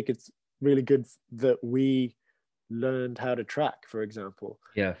to, I think it's really good that we learned how to track, for example.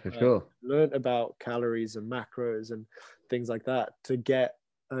 Yeah, for sure. Learned about calories and macros and things like that to get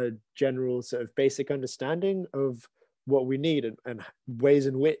a general sort of basic understanding of what we need, and ways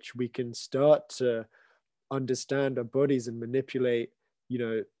in which we can start to understand our bodies and manipulate,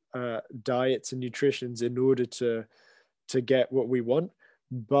 diets and nutritions in order to get what we want.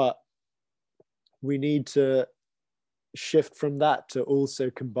 But we need to shift from that to also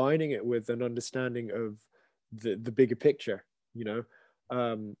combining it with an understanding of the bigger picture.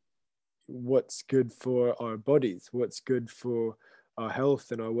 what's good for our bodies, what's good for our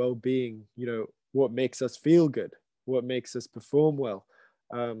health and our well-being, what makes us feel good, what makes us perform well,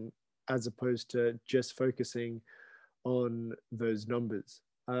 as opposed to just focusing on those numbers.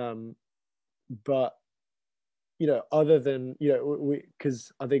 But other than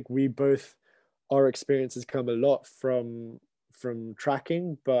because I think we both, our experiences come a lot from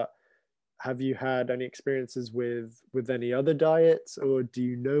tracking, but have you had any experiences with any other diets, or do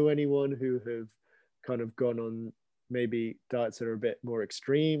you know anyone who have kind of gone on maybe diets that are a bit more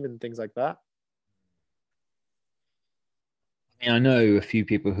extreme and things like that? I know a few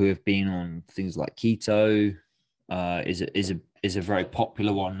people who have been on things like keto. Is a very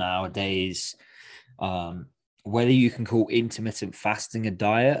popular one nowadays. Whether you can call intermittent fasting a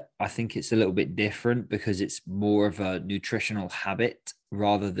diet, I think it's a little bit different because it's more of a nutritional habit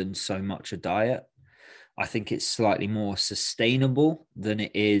rather than so much a diet. I think it's slightly more sustainable than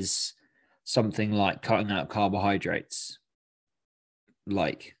it is something like cutting out carbohydrates.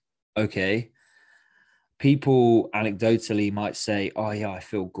 Like, okay, people anecdotally might say, oh, yeah, I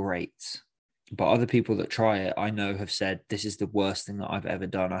feel great. But other people that try it, I know, have said, this is the worst thing that I've ever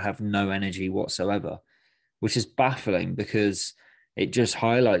done. I have no energy whatsoever, which is baffling because it just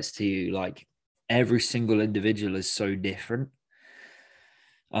highlights to you like every single individual is so different.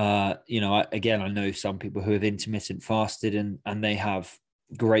 I know some people who have intermittent fasted and they have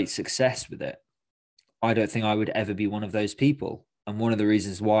great success with it. I don't think I would ever be one of those people. And one of the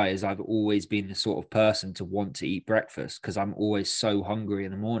reasons why is I've always been the sort of person to want to eat breakfast because I'm always so hungry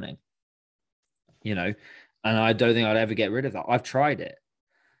in the morning, and I don't think I'd ever get rid of that. I've tried it.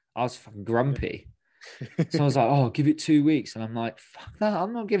 I was fucking grumpy. So I was like, oh, give it 2 weeks. And I'm like, fuck that.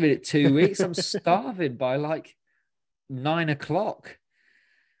 I'm not giving it 2 weeks. I'm starving by like 9 o'clock.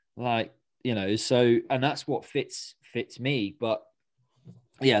 Like, so, and that's what fits me. But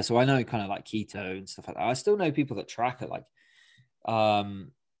yeah, so I know kind of like keto and stuff like that. I still know people that track it. Like, I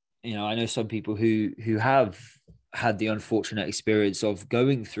know some people who have had the unfortunate experience of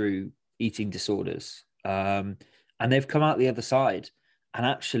going through eating disorders, and they've come out the other side, and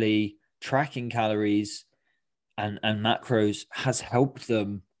actually tracking calories and macros has helped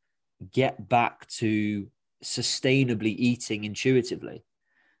them get back to sustainably eating intuitively.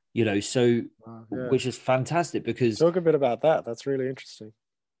 So Wow, yeah. which is fantastic because Talk a bit about that. That's really interesting.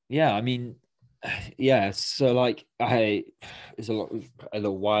 yeah, I mean, yeah. So like, it's a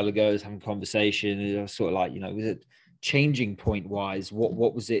little while ago. I was having a conversation. And I was sort of like, was it changing point wise?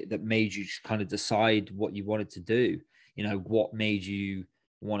 What was it that made you just kind of decide what you wanted to do? What made you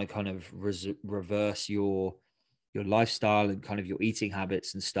want to kind of reverse your lifestyle and kind of your eating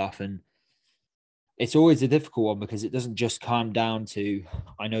habits and stuff? And it's always a difficult one because it doesn't just come down to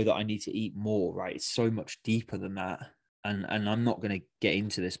I know that I need to eat more, right? It's so much deeper than that. And I'm not going to get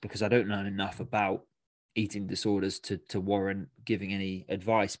into this because I don't know enough about eating disorders to warrant giving any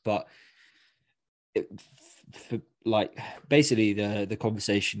advice. But for like basically the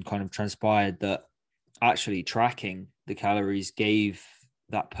conversation kind of transpired that actually tracking the calories gave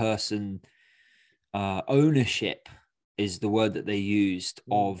that person ownership is the word that they used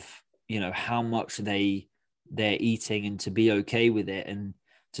of how much they're eating and to be okay with it and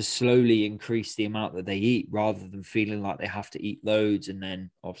to slowly increase the amount that they eat rather than feeling like they have to eat loads and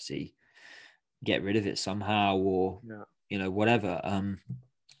then obviously get rid of it somehow or whatever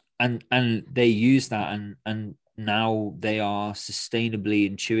and they use that and now they are sustainably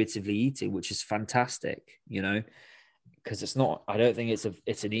intuitively eating, which is fantastic, because I don't think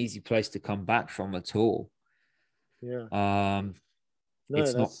it's an easy place to come back from at all. Yeah. No,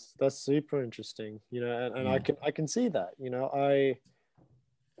 It's not. that's super interesting, and Yeah. I can see that,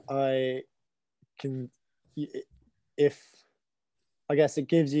 I can, if I guess it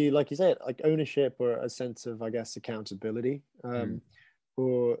gives you, like you said, like ownership or a sense of, I guess, accountability,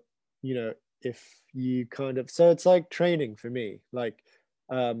 or if you kind of, so it's like training for me, like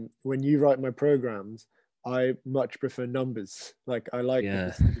when you write my programs, I much prefer numbers. Like I like the Yeah.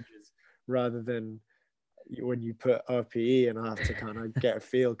 percentages rather than when you put RPE and I have to kind of get a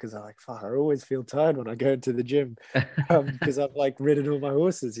feel because I like, fuck, I always feel tired when I go into the gym because I've like ridden all my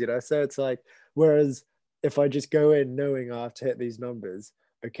horses, So it's like, whereas if I just go in knowing I have to hit these numbers,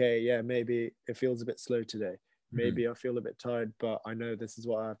 okay, yeah, maybe it feels a bit slow today. Maybe I feel a bit tired, but I know this is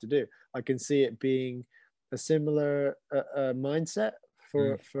what I have to do. I can see it being a similar mindset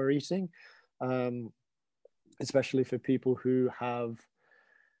for eating, especially for people who have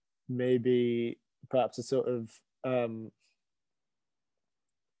maybe perhaps a sort of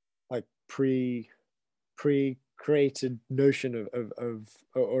like pre created notion of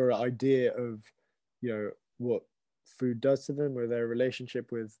or idea of what food does to them, or their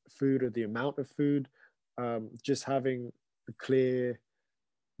relationship with food, or the amount of food. Just having a clear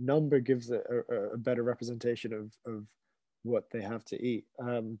number gives a better representation of what they have to eat.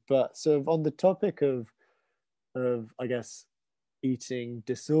 But sort of on the topic of I guess eating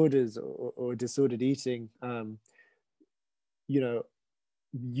disorders, or disordered eating, you know,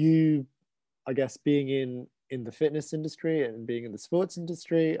 you, I guess, being in the fitness industry and being in the sports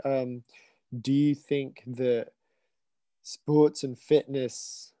industry, do you think that sports and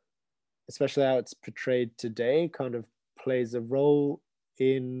fitness, especially how it's portrayed today, kind of plays a role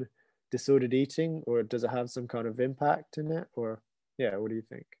in disordered eating, or does it have some kind of impact in it? Or yeah, what do you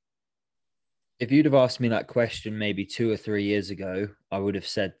think? If you'd have asked me that question maybe 2 or 3 years ago, I would have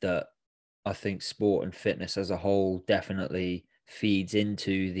said that I think sport and fitness as a whole definitely feeds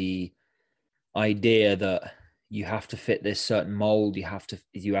into the idea that you have to fit this certain mold, you have to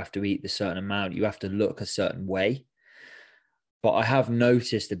eat the certain amount, you have to look a certain way. But I have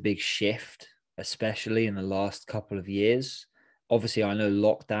noticed a big shift, especially in the last couple of years. Obviously, I know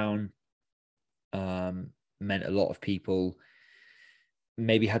lockdown meant a lot of people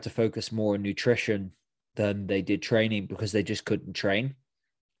maybe had to focus more on nutrition than they did training because they just couldn't train.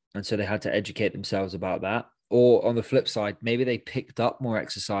 And so they had to educate themselves about that. Or on the flip side, maybe they picked up more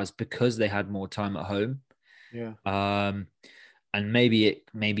exercise because they had more time at home. Yeah. And maybe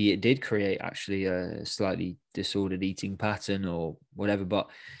it did create actually a slightly disordered eating pattern or whatever. But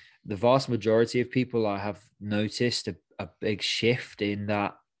the vast majority of people, I have noticed a big shift in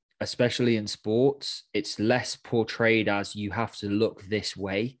that, especially in sports, it's less portrayed as you have to look this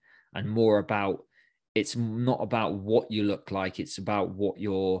way and more about, it's not about what you look like, it's about what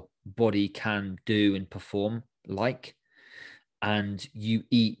your body can do and perform like. And you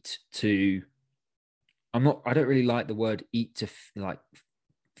eat to, I don't really like the word eat to like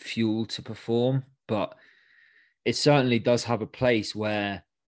fuel to perform, but it certainly does have a place where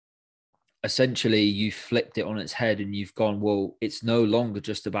essentially you flipped it on its head and you've gone, well, it's no longer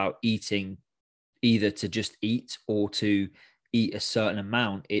just about eating either to just eat or to eat a certain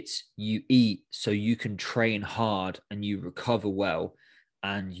amount. It's you eat so you can train hard and you recover well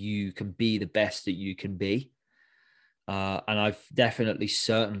and you can be the best that you can be. And I've definitely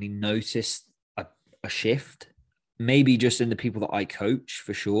certainly noticed a shift, maybe just in the people that I coach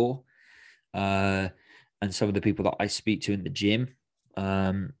for sure, and some of the people that I speak to in the gym.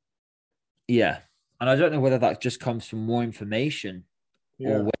 Yeah. And I don't know whether that just comes from more information or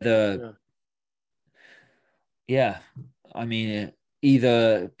Yeah. whether, Yeah. yeah, I mean,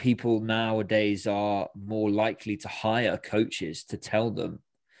 either people nowadays are more likely to hire coaches to tell them,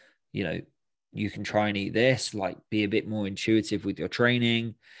 you know, you can try and eat this, like be a bit more intuitive with your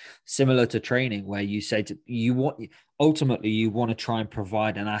training, similar to training where you say to ultimately you want to try and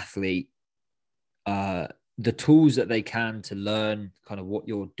provide an athlete the tools that they can to learn kind of what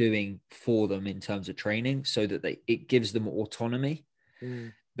you're doing for them in terms of training so that it gives them autonomy.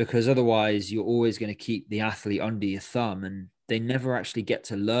 Mm. Because otherwise you're always going to keep the athlete under your thumb and they never actually get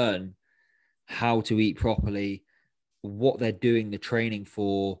to learn how to eat properly, what they're doing the training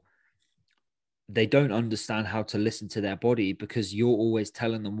for. They don't understand how to listen to their body because you're always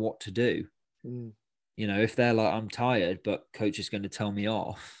telling them what to do. Mm. You know, if they're like, I'm tired, but coach is going to tell me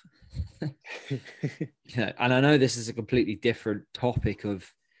off. Yeah, and I know this is a completely different topic of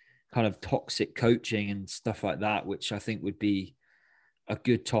kind of toxic coaching and stuff like that, which I think would be a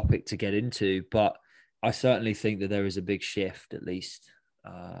good topic to get into. But I certainly think that there is a big shift, at least.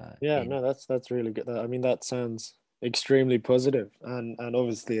 Yeah, In no, that's really good. I mean, that sounds extremely positive, and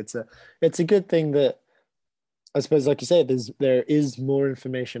obviously it's a good thing that, I suppose, like you say, there is more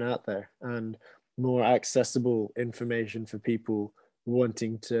information out there and more accessible information for people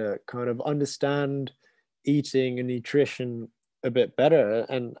wanting to kind of understand eating and nutrition a bit better.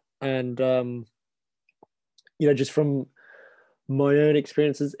 And just from my own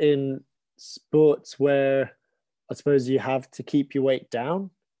experiences in sports where I suppose you have to keep your weight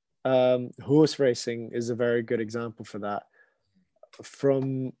down. Horse racing is a very good example for that.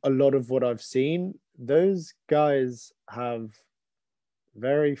 From a lot of what I've seen, those guys have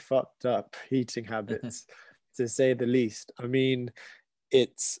very fucked up eating habits, to say the least. I mean,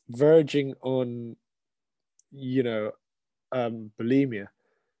 it's verging on, you know, bulimia,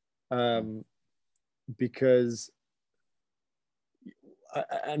 um, because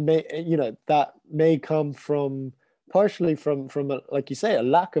and may that may come from partially from like you say, a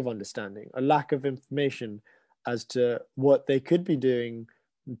lack of understanding, a lack of information as to what they could be doing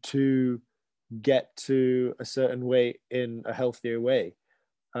to get to a certain weight in a healthier way.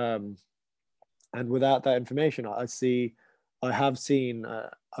 um, and without that information, I have seen,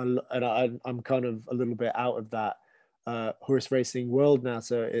 and I'm kind of a little bit out of that horse racing world now,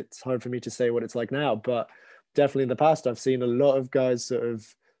 so it's hard for me to say what it's like now, but definitely in the past I've seen a lot of guys sort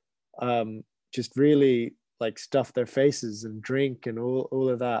of just really like stuff their faces and drink and all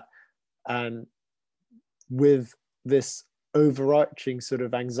of that, and with this overarching sort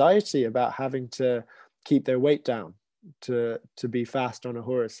of anxiety about having to keep their weight down to be fast on a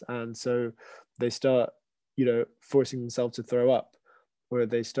horse. And so they start, you know, forcing themselves to throw up, or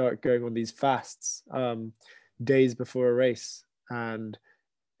they start going on these fasts days before a race, and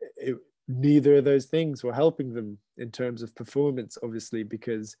neither of those things were helping them in terms of performance, obviously,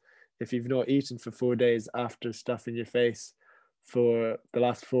 because if you've not eaten for 4 days after stuffing your face for the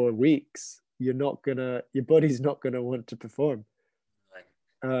last 4 weeks, your body's not gonna want to perform.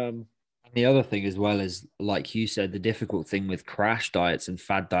 And the other thing as well is, like you said, the difficult thing with crash diets and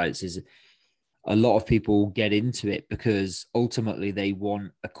fad diets is a lot of people get into it because ultimately they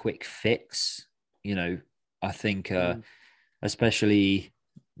want a quick fix. You know, I think especially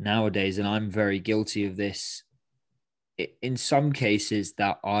nowadays, and I'm very guilty of this in some cases,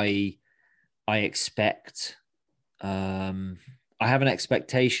 that I expect I have an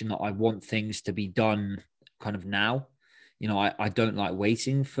expectation that I want things to be done kind of now. You know, I don't like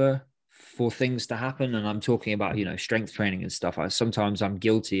waiting for things to happen. And I'm talking about, you know, strength training and stuff. Sometimes I'm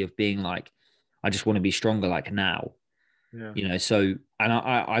guilty of being like, I just want to be stronger like now. Yeah. You know, so, and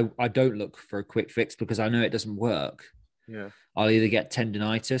I don't look for a quick fix because I know it doesn't work. Yeah. I'll either get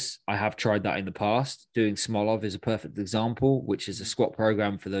tendonitis. I have tried that in the past. Doing Smolov is a perfect example, which is a squat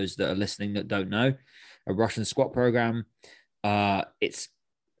program for those that are listening that don't know. A Russian squat program. It's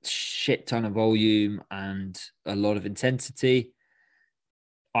shit ton of volume and a lot of intensity.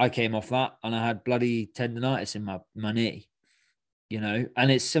 I came off that and I had bloody tendonitis in my knee, you know.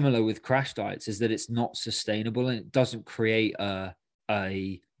 And it's similar with crash diets, is that it's not sustainable and it doesn't create a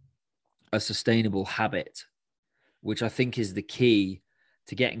sustainable habit, which I think is the key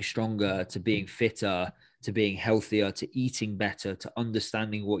to getting stronger, to being fitter, to being healthier, to eating better, to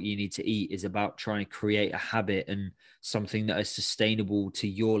understanding what you need to eat, is about trying to create a habit and something that is sustainable to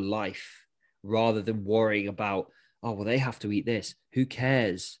your life, rather than worrying about, oh, well, they have to eat this. Who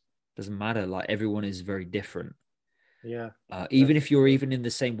cares? Doesn't matter. Like, everyone is very different. Yeah. Even if you're even in the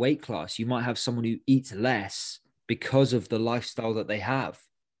same weight class, you might have someone who eats less because of the lifestyle that they have.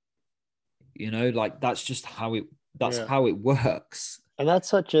 You know, like that's just how it works. And that's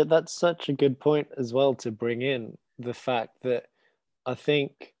such a good point as well, to bring in the fact that I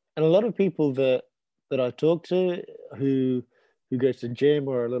think, and a lot of people that I talk to who go to the gym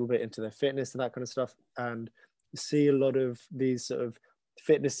or are a little bit into their fitness and that kind of stuff, and see a lot of these sort of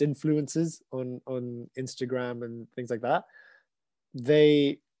fitness influencers on Instagram and things like that,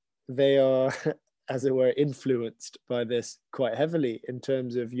 they are as it were influenced by this quite heavily, in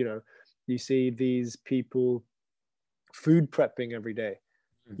terms of, you know, you see these people food prepping every day.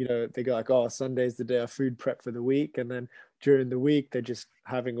 You know, they go like, oh, Sunday's the day I food prep for the week, and then during the week they're just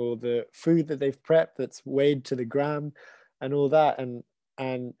having all the food that they've prepped that's weighed to the gram and all that, and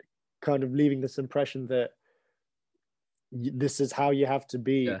kind of leaving this impression that this is how you have to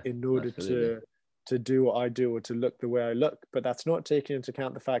be in order absolutely. to do what I do, or to look the way I look. But that's not taking into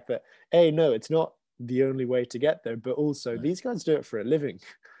account the fact that, no, it's not the only way to get there, but also these guys do it for a living.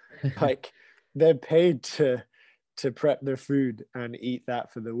 Like, they're paid to prep their food and eat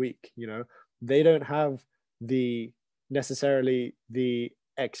that for the week. You know, they don't have necessarily the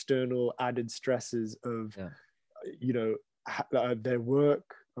external added stresses of you know, their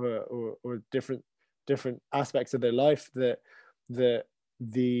work or different aspects of their life that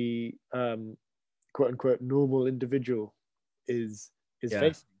the quote unquote normal individual is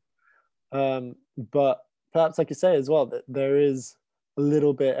facing. But perhaps, like you say as well, that there is a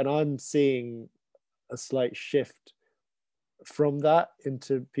little bit, and I'm seeing a slight shift from that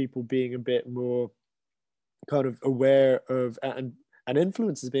into people being a bit more kind of aware of, and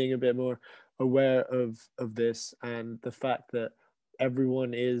influencers being a bit more aware of this, and the fact that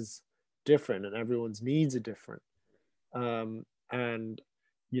everyone is different and everyone's needs are different. And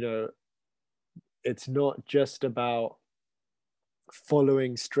you know, it's not just about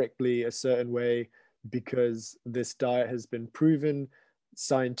following strictly a certain way because this diet has been proven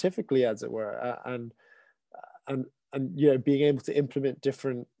scientifically, as it were, and you know, being able to implement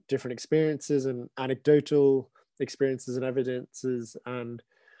different experiences and anecdotal experiences and evidences. And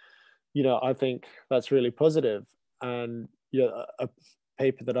you know, I think that's really positive. And you know, a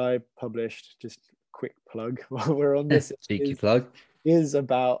paper that I published, just quick plug while we're on this, cheeky plug, is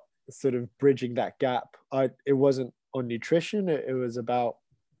about sort of bridging that gap. It wasn't on nutrition, it was about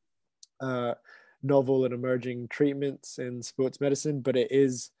novel and emerging treatments in sports medicine, but it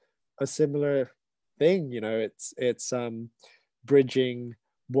is a similar thing. It's bridging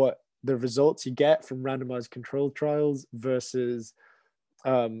what the results you get from randomized controlled trials versus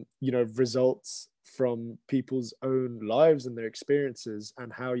results from people's own lives and their experiences,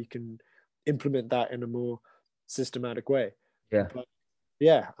 and how you can implement that in a more systematic way. Yeah. But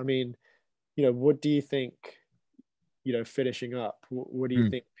yeah, I mean, what do you think, finishing up, what do you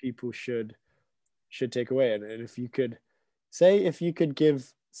think people should take away? And if you could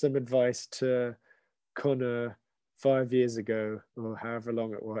give some advice to Connor 5 years ago, or however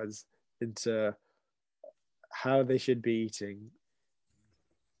long it was, into how they should be eating,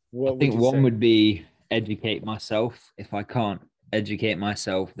 I think one would be educate myself. If I can't educate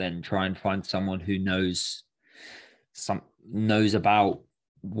myself, then try and find someone who knows about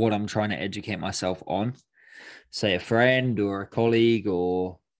what I'm trying to educate myself on. Say a friend or a colleague,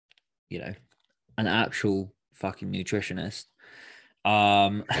 or an actual fucking nutritionist.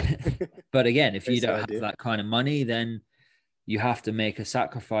 But again, if you don't have that kind of money, then you have to make a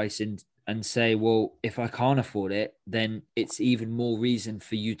sacrifice and say, well, if I can't afford it, then it's even more reason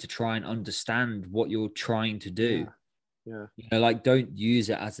for you to try and understand what you're trying to do. Yeah. Like, don't use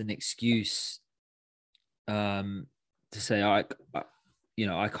it as an excuse to say, I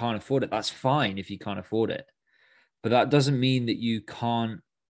can't afford it. That's fine if you can't afford it. But that doesn't mean that you can't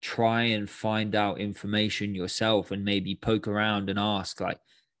try and find out information yourself and maybe poke around and ask, like,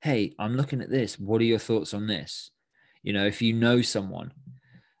 hey, I'm looking at this. What are your thoughts on this? If you know someone,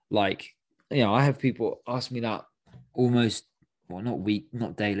 like, I have people ask me that almost, well,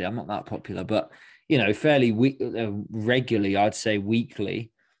 not daily. I'm not that popular, but, fairly regularly, I'd say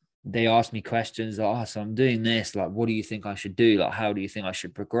weekly. They ask me questions like, so I'm doing this. Like, what do you think I should do? Like, how do you think I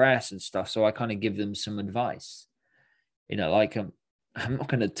should progress and stuff? So I kind of give them some advice. Like, I'm not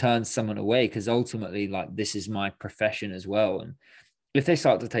going to turn someone away, because ultimately, like, this is my profession as well. And if they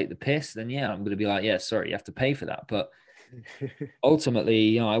start to take the piss, then yeah, I'm going to be like, yeah, sorry, you have to pay for that. But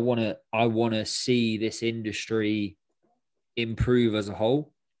ultimately, I want to see this industry improve as a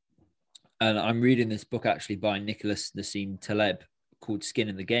whole. And I'm reading this book actually by Nicholas Nassim Taleb called Skin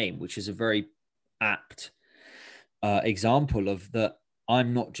in the Game, which is a very apt example of that.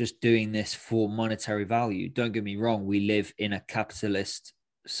 I'm not just doing this for monetary value. Don't get me wrong. We live in a capitalist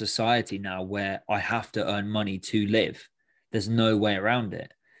society now where I have to earn money to live. There's no way around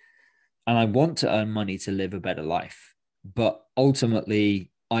it. And I want to earn money to live a better life. But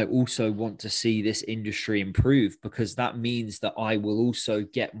ultimately, I also want to see this industry improve, because that means that I will also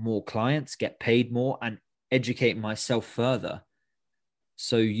get more clients, get paid more, and educate myself further.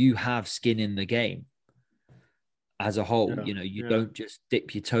 So you have skin in the game as a whole. You don't just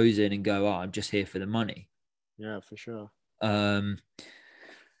dip your toes in and go, I'm just here for the money. Yeah, for sure. I've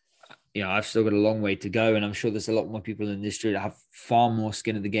still got a long way to go, and I'm sure there's a lot more people in the industry that have far more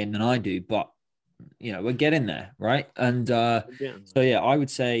skin in the game than I do, but we're getting there, right? And so yeah, I would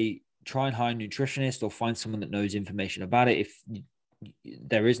say try and hire a nutritionist or find someone that knows information about it. If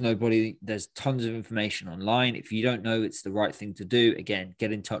there is nobody, there's tons of information online. If you don't know it's the right thing to do, again,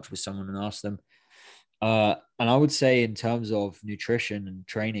 get in touch with someone and ask them. And I would say, in terms of nutrition and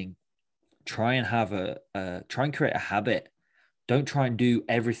training, try and create a habit. Don't try and do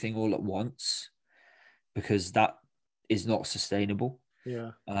everything all at once, because that is not sustainable.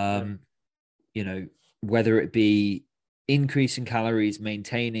 Yeah. Whether it be increasing calories,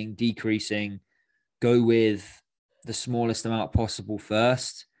 maintaining, decreasing, go with the smallest amount possible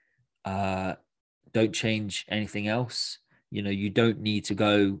first. Don't change anything else. You don't need to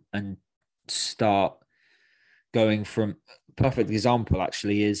go and start going from. Perfect example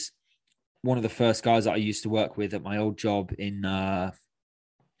actually is one of the first guys that I used to work with at my old job in am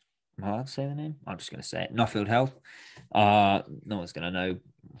I allowed to say the name? I'm just going to say it. Nuffield Health. No one's going to know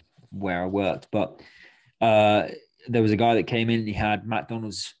where I worked, but there was a guy that came in and he had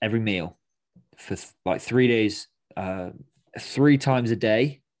McDonald's every meal for like 3 days, 3 times a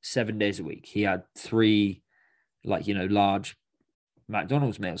day, 7 days a week. He had 3 large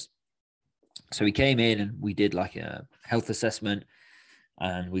McDonald's meals. So he came in and we did like a health assessment,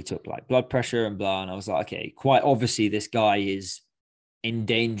 and we took like blood pressure and blah. And I was like, okay, quite obviously this guy is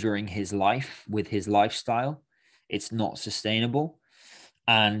endangering his life with his lifestyle. It's not sustainable.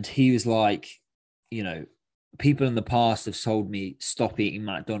 And he was like, people in the past have told me, stop eating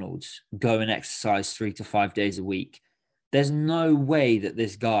McDonald's, go and exercise 3 to 5 days a week. There's no way that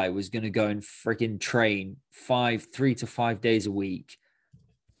this guy was going to go and freaking train 3 to 5 days a week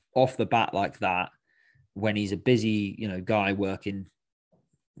off the bat like that, when he's a busy, guy working,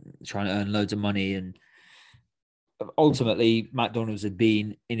 trying to earn loads of money. And ultimately McDonald's had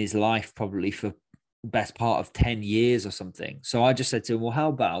been in his life probably for best part of 10 years or something. So I just said to him, well, how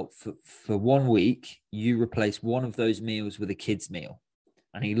about for 1 week, you replace one of those meals with a kid's meal?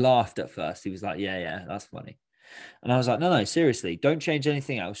 And he laughed at first. He was like, yeah, that's funny. And I was like, no, seriously, don't change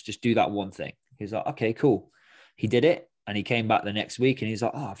anything else. Just do that one thing. He was like, okay, cool. He did it. And he came back the next week and he's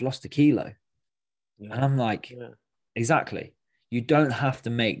like, oh, I've lost 1 kilo. Yeah. And I'm like, exactly. You don't have to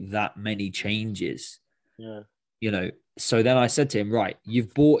make that many changes. Yeah. You know, so then I said to him, right,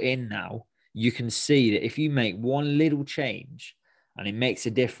 you've bought in now. You can see that if you make one little change and it makes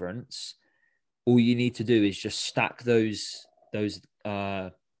a difference, all you need to do is just stack those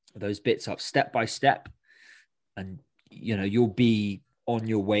bits up step by step. And, you know, you'll be on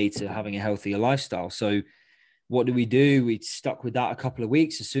your way to having a healthier lifestyle. So what do? We stuck with that a couple of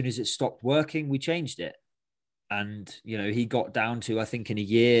weeks. As soon as it stopped working, we changed it. And, you know, he got down to, I think in a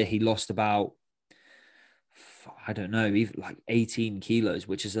year, he lost about, I don't know, even like 18 kilos,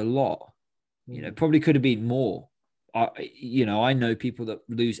 which is a lot. You know, probably could have been more. I know people that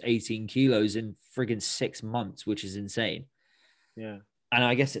lose 18 kilos in friggin' 6 months, which is insane. Yeah. And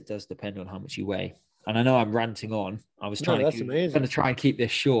I guess it does depend on how much you weigh. And I know I'm ranting on. I was going to try and keep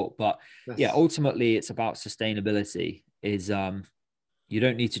this short, but ultimately it's about sustainability. You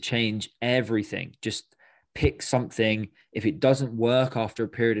don't need to change everything. Just pick something. If it doesn't work after a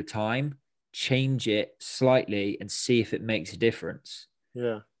period of time, change it slightly and see if it makes a difference.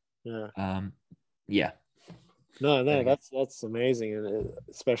 Yeah. No, that's amazing, and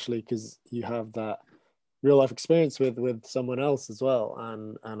especially because you have that real life experience with someone else as well,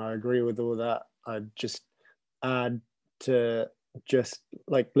 and I agree with all that. I just add to just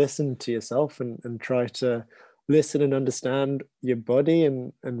like listen to yourself and try to listen and understand your body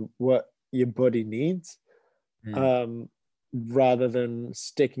and what your body needs, rather than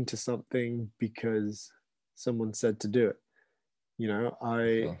sticking to something because someone said to do it. You know,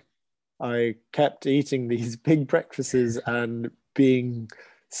 I kept eating these big breakfasts and being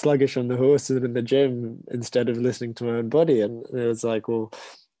sluggish on the horse and in the gym instead of listening to my own body. And it was like, well,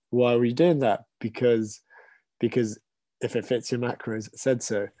 why were you doing that? Because if it fits your macros, it said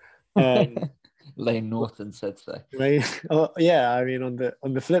so. Lane Norton said so. Yeah, I mean,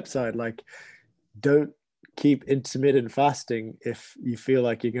 on the flip side, like, don't keep intermittent fasting if you feel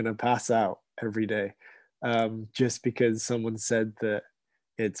like you're going to pass out every day, just because someone said that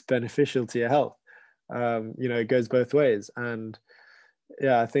it's beneficial to your health. It goes both ways. And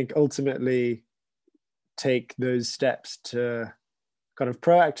yeah, I think ultimately take those steps to kind of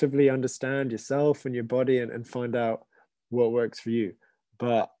proactively understand yourself and your body and find out what works for you.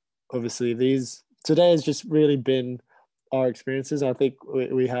 But obviously today has just really been our experiences. I think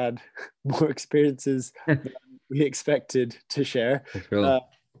we had more experiences than we expected to share. Sure.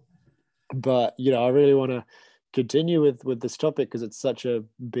 But, I really want to continue with this topic because it's such a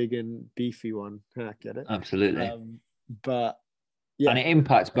big and beefy one. I get it. Absolutely. But yeah. And it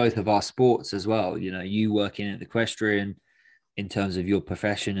impacts both of our sports as well. You know, you working at equestrian in terms of your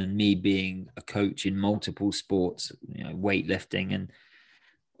profession and me being a coach in multiple sports, weightlifting and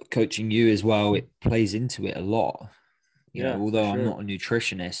coaching you as well. It plays into it a lot. Although I'm not a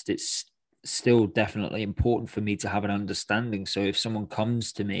nutritionist, it's still definitely important for me to have an understanding. So if someone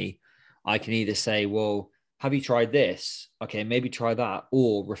comes to me, I can either say, well, have you tried this? Okay, maybe try that,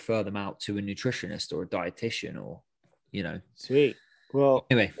 or refer them out to a nutritionist or a dietitian, or, Sweet. Well,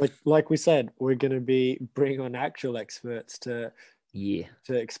 anyway, like we said, we're going to be bringing on actual experts to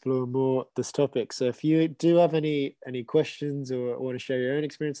explore more this topic. So if you do have any questions or want to share your own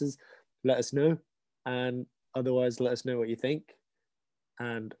experiences, let us know. And otherwise, let us know what you think.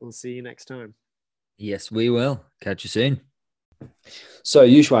 And we'll see you next time. Yes, we will. Catch you soon. So,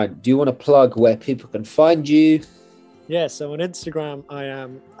 Yushwan, do you want to plug where people can find you? Yeah, so on Instagram, I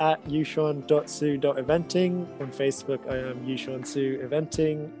am at yushwan.su.eventing. On Facebook, I am yushwansu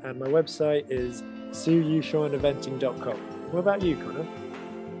eventing. And my website is suyushwaneventing.com. What about you, Connor?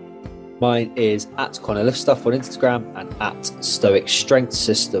 Mine is at Connor Liftstuff on Instagram and at Stoic Strength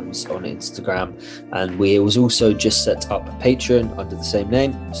Systems on Instagram. And we was also just set up a Patreon under the same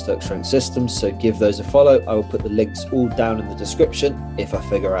name, Stoic Strength Systems. So give those a follow. I will put the links all down in the description if I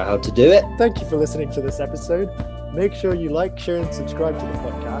figure out how to do it. Thank you for listening to this episode. Make sure you like, share, and subscribe to the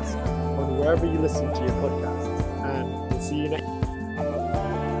podcast on wherever you listen to your podcasts. And we'll see you next time.